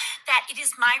feel that it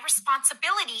is my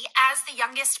responsibility as the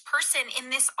youngest person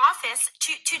in this office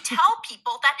to tell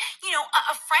people that,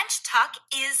 a French tuck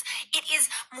is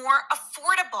more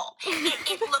affordable.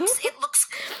 It looks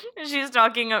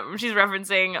She's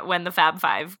referencing when the Fab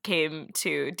Five came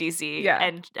to DC, Yeah.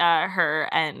 and her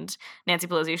and Nancy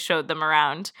Pelosi showed them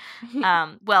around.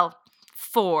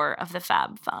 4 of the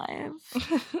Fab Five.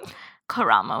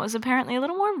 Karamo was apparently a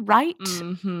little more right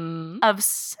of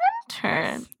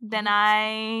center than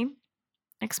I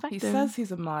expected. He says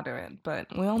he's a moderate, but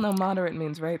we all know moderate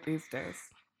means right these days.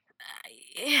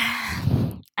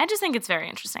 I just think it's very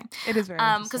interesting. It is very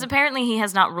interesting. Because apparently he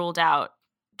has not ruled out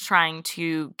trying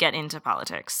to get into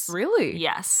politics. Really?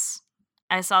 Yes.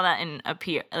 I saw that in a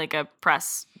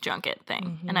press junket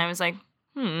thing. And I was like,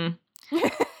 I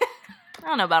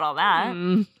don't know about all that. I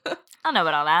don't know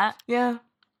about all that. Yeah.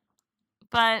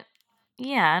 But,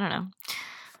 yeah, I don't know.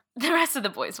 The rest of the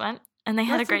boys went, and they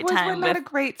had a great time with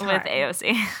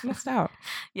AOC. Missed out.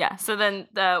 Yeah, so then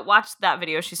watch that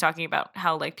video. She's talking about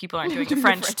how, like, people aren't doing the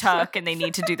French tuck, and they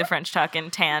need to do the French tuck,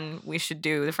 and Tan, we should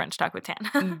do the French tuck with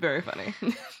Tan. Very funny.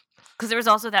 Because there was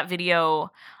also that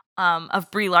video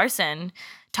of Brie Larson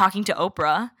talking to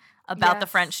Oprah about the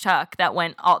French tuck that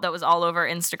was all over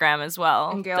Instagram as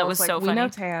well. And Gail that was like, so funny.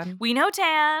 We know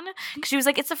Tan. Because she was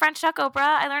like, it's the French tuck, Oprah.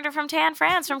 I learned it from Tan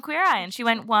France from Queer Eye. And she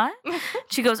went, what?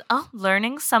 She goes, oh,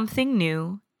 learning something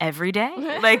new every day.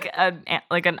 like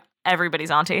an everybody's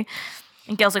auntie.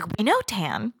 And Gail's like, we know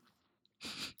Tan.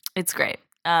 It's great.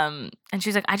 And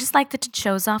she's like, I just like that it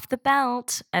shows off the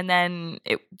belt. And then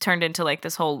it turned into like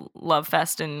this whole love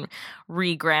fest and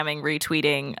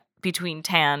retweeting between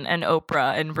Tan and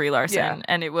Oprah and Brie Larson,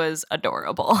 and it was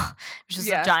adorable. It was just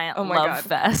a giant love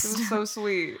fest. It was so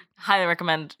sweet. Highly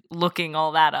recommend looking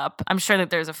all that up. I'm sure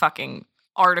that there's a fucking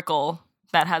article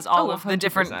that has all of the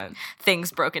different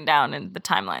things broken down in the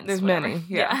timelines. There's many,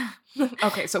 yeah.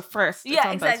 Okay, so first, it's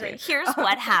on exactly. BuzzFeed. Here's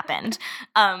what happened.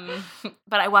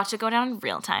 But I watched it go down in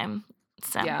real time.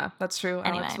 So yeah, that's true.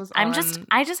 Anyway, Alex was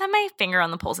I just have my finger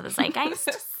on the pulse of the zeitgeist.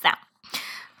 So.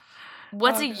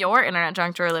 What's your internet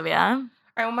junk drawer, Olivia? All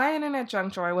right, well, my internet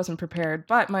junk drawer, I wasn't prepared,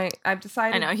 but I've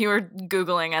decided. I know, you were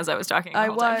Googling as I was talking. I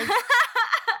was.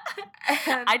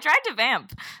 I tried to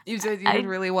vamp. You did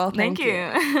really well. Thank you.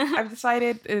 I've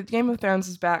decided Game of Thrones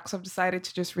is back, so I've decided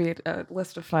to just read a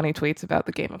list of funny tweets about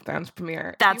the Game of Thrones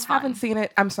premiere. That's if you haven't seen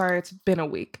it, I'm sorry, it's been a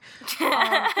week.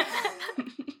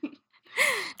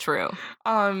 True.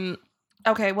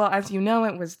 Okay, well, as you know,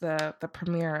 it was the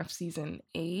premiere of season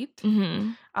 8.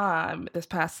 Mm-hmm. This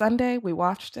past Sunday, we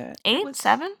watched it. 8?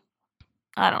 7?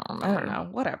 I don't remember. I don't know.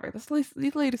 Whatever. This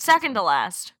latest second season. to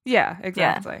last. Yeah,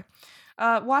 exactly.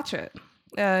 Yeah. Watch it.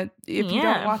 If you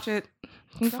don't watch it,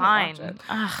 fine. Watch it.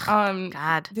 Ugh,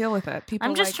 God, deal with it. People.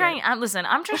 I'm just trying. Listen,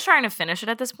 I'm just trying to finish it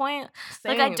at this point.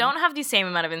 Same. Like, I don't have the same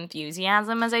amount of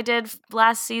enthusiasm as I did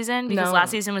last season because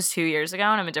last season was 2 years ago,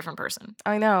 and I'm a different person.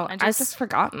 I know. I've just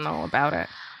forgotten all about it.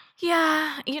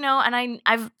 Yeah, and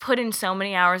I've put in so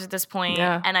many hours at this point,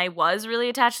 and I was really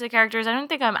attached to the characters. I don't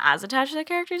think I'm as attached to the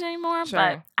characters anymore,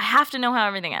 but I have to know how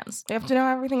everything ends. You have to know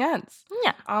how everything ends.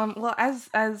 Yeah. Well,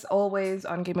 as always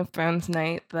on Game of Thrones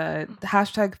night, the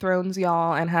hashtag Thrones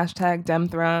y'all and hashtag Dem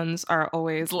Thrones are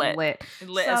always lit. Lit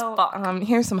so, as fuck.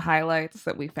 Here's some highlights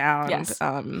that we found. Yes.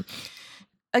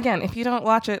 Again, if you don't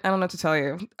watch it, I don't know what to tell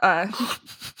you.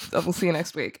 We'll see you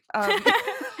next week.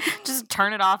 Just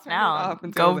turn it off now.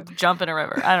 Go jump in a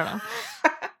river. I don't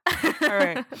know. All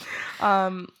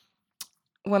right.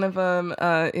 One of them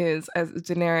is as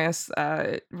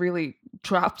Daenerys really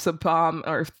drops a bomb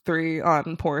or 3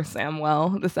 on poor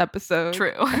Samwell this episode.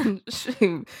 True. And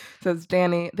she says,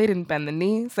 Danny, they didn't bend the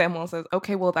knee. Samwell says,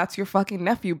 okay, well, that's your fucking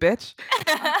nephew, bitch.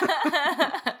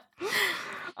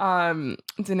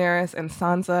 Daenerys and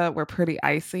Sansa were pretty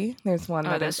icy. There's one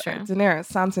that is true.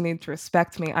 Daenerys, Sansa needs to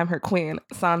respect me. I'm her queen.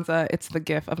 Sansa, it's the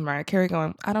gif of Mariah Carey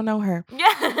going, I don't know her.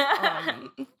 Yeah.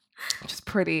 Just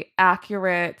pretty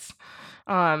accurate.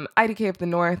 IDK of the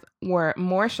North were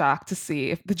more shocked to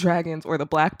see if the dragons or the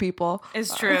black people.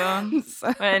 It's true.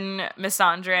 So- When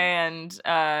Missandre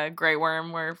and Grey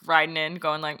Worm were riding in,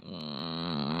 going like,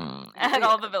 at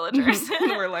all the villagers.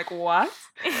 We're like, what?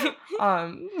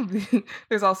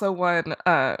 There's also one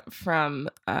from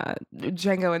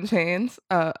Django and Chains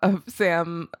of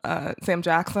Sam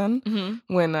Jackson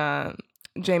when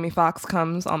Jamie Foxx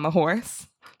comes on the horse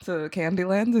to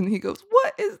Candyland and he goes,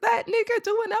 what is that nigga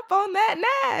doing up on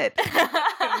that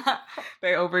net?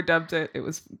 They overdubbed it. It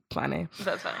was funny.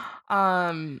 That's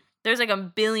funny. There's like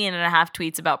 1.5 billion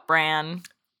tweets about Bran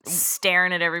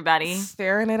staring at everybody.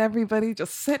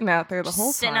 Just sitting out there the whole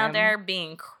time. Sitting out there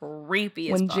being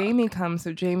creepy as when fuck. Jamie comes,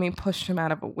 so Jamie pushed him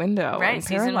out of a window and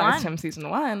season paralyzed 1. him season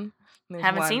 1.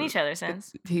 Haven't seen each other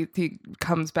since. He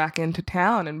comes back into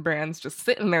town and Bran's just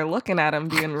sitting there looking at him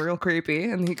being real creepy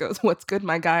and he goes, what's good,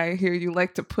 my guy? I hear you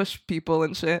like to push people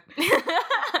and shit.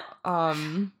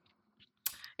 And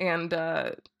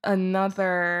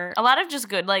another... A lot of just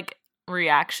good, like,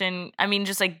 reaction. I mean,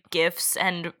 just, like, GIFs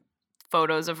and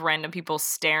photos of random people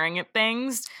staring at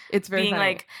things. It's very being funny.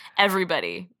 like,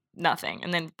 everybody, nothing.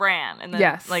 And then Bran. And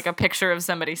then, like, a picture of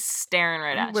somebody staring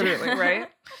right at you. Literally, right?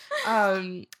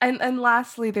 And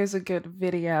lastly, there's a good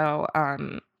video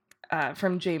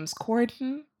from James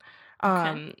Corden.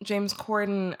 James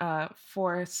Corden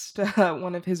forced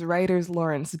one of his writers,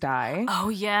 Lawrence, die. Oh,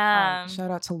 yeah.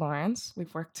 Shout out to Lawrence.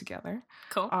 We've worked together.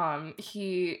 Cool.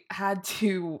 He had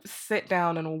to sit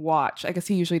down and watch. I guess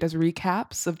he usually does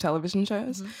recaps of television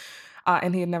shows.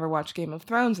 And he had never watched Game of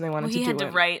Thrones, and they wanted to do it. He had to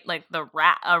write like a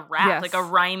rap, Yes. like a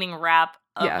rhyming rap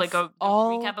of like a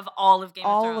recap of all of Game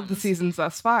of Thrones. All of the seasons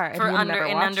thus far. And for he had under never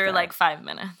in watched under it. like 5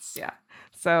 minutes. Yeah.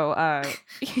 So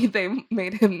they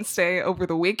made him stay over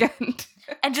the weekend.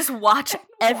 And just watch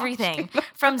everything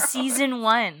from season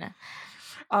 1.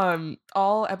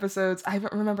 All episodes. I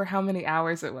don't remember how many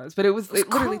hours it was, but it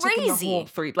literally took him the whole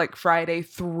Friday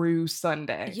through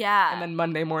Sunday. Yeah. And then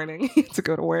Monday morning he had to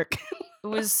go to work. It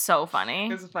was so funny.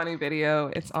 It was a funny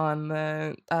video. It's on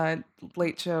the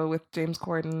Late Show with James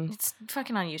Corden. It's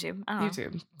fucking on YouTube. I don't know.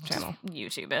 YouTube channel.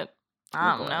 Just YouTube it.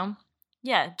 I don't know.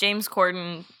 Yeah, James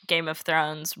Corden, Game of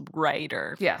Thrones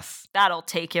writer. Yes. That'll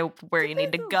take you where you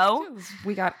need to go.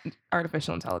 We got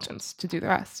artificial intelligence to do the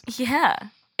rest. Yeah.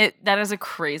 That is a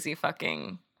crazy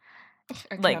fucking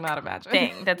I like cannot imagine.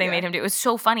 thing that they made him do. It was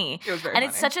so funny. It was very and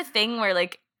funny. it's such a thing where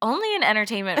like only in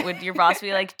entertainment would your boss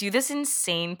be like, do this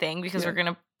insane thing because we're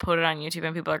gonna put it on YouTube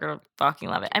and people are gonna fucking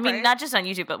love it. I mean, not just on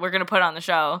YouTube, but we're gonna put it on the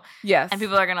show. Yes. And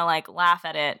people are gonna like laugh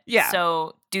at it. Yeah.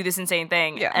 So do this insane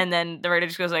thing. Yeah. And then the writer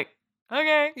just goes like,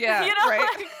 okay. Yeah. You know? Right.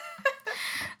 Like,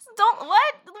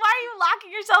 what? Why are you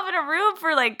locking yourself in a room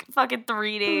for like fucking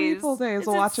 3 days? 3 full days It's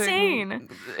watching insane.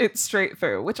 it straight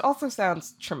through, which also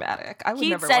sounds traumatic. I would He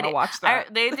never said want to watch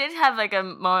that. they did have like a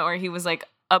moment where he was like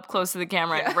up close to the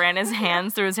camera and ran his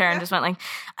hands through his hair and just went like,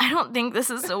 I don't think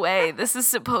this is the way this is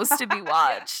supposed to be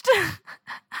watched.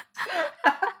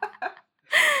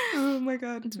 Oh my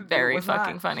god. It's very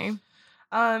fucking funny.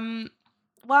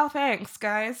 Well, thanks,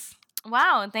 guys.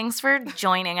 Wow, thanks for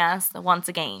joining us once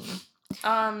again.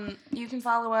 You can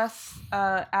follow us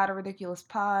at a ridiculous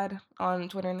pod on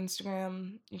Twitter and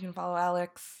Instagram. You can follow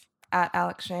Alex at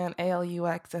AlexShan,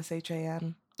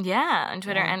 ALUXSHAN. Yeah, on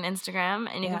Twitter and Instagram.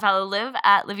 And you can follow Liv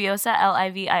at Liviosa,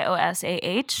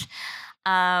 LIVIOSAH.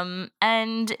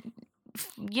 And,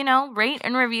 you know, rate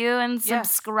and review and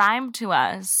subscribe to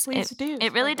us. Please do.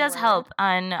 It really does help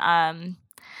on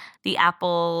the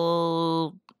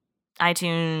Apple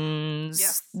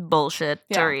iTunes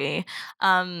bullshit-tery.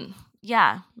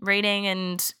 Rating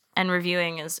and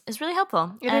reviewing is really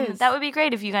helpful. That would be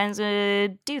great if you guys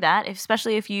would do that,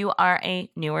 especially if you are a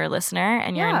newer listener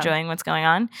and you're enjoying what's going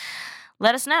on.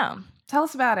 Let us know. Tell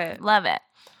us about it. Love it.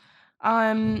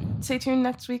 Stay tuned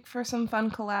next week for some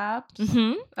fun collabs.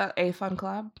 Mm-hmm. A fun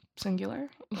collab, singular.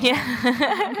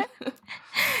 Yeah.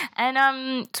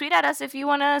 And tweet at us if you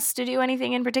want us to do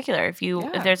anything in particular.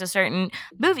 If there's a certain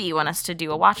movie you want us to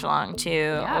do a watch along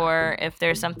to, or if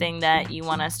there's something that you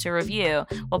want us to review.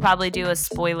 We'll probably do a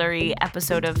spoilery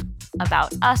episode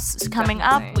about us coming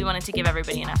up. We wanted to give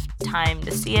everybody enough time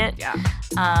to see it. Yeah.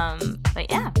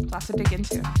 But yeah, Lots to dig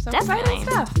into. So definitely. exciting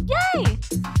stuff. Yay!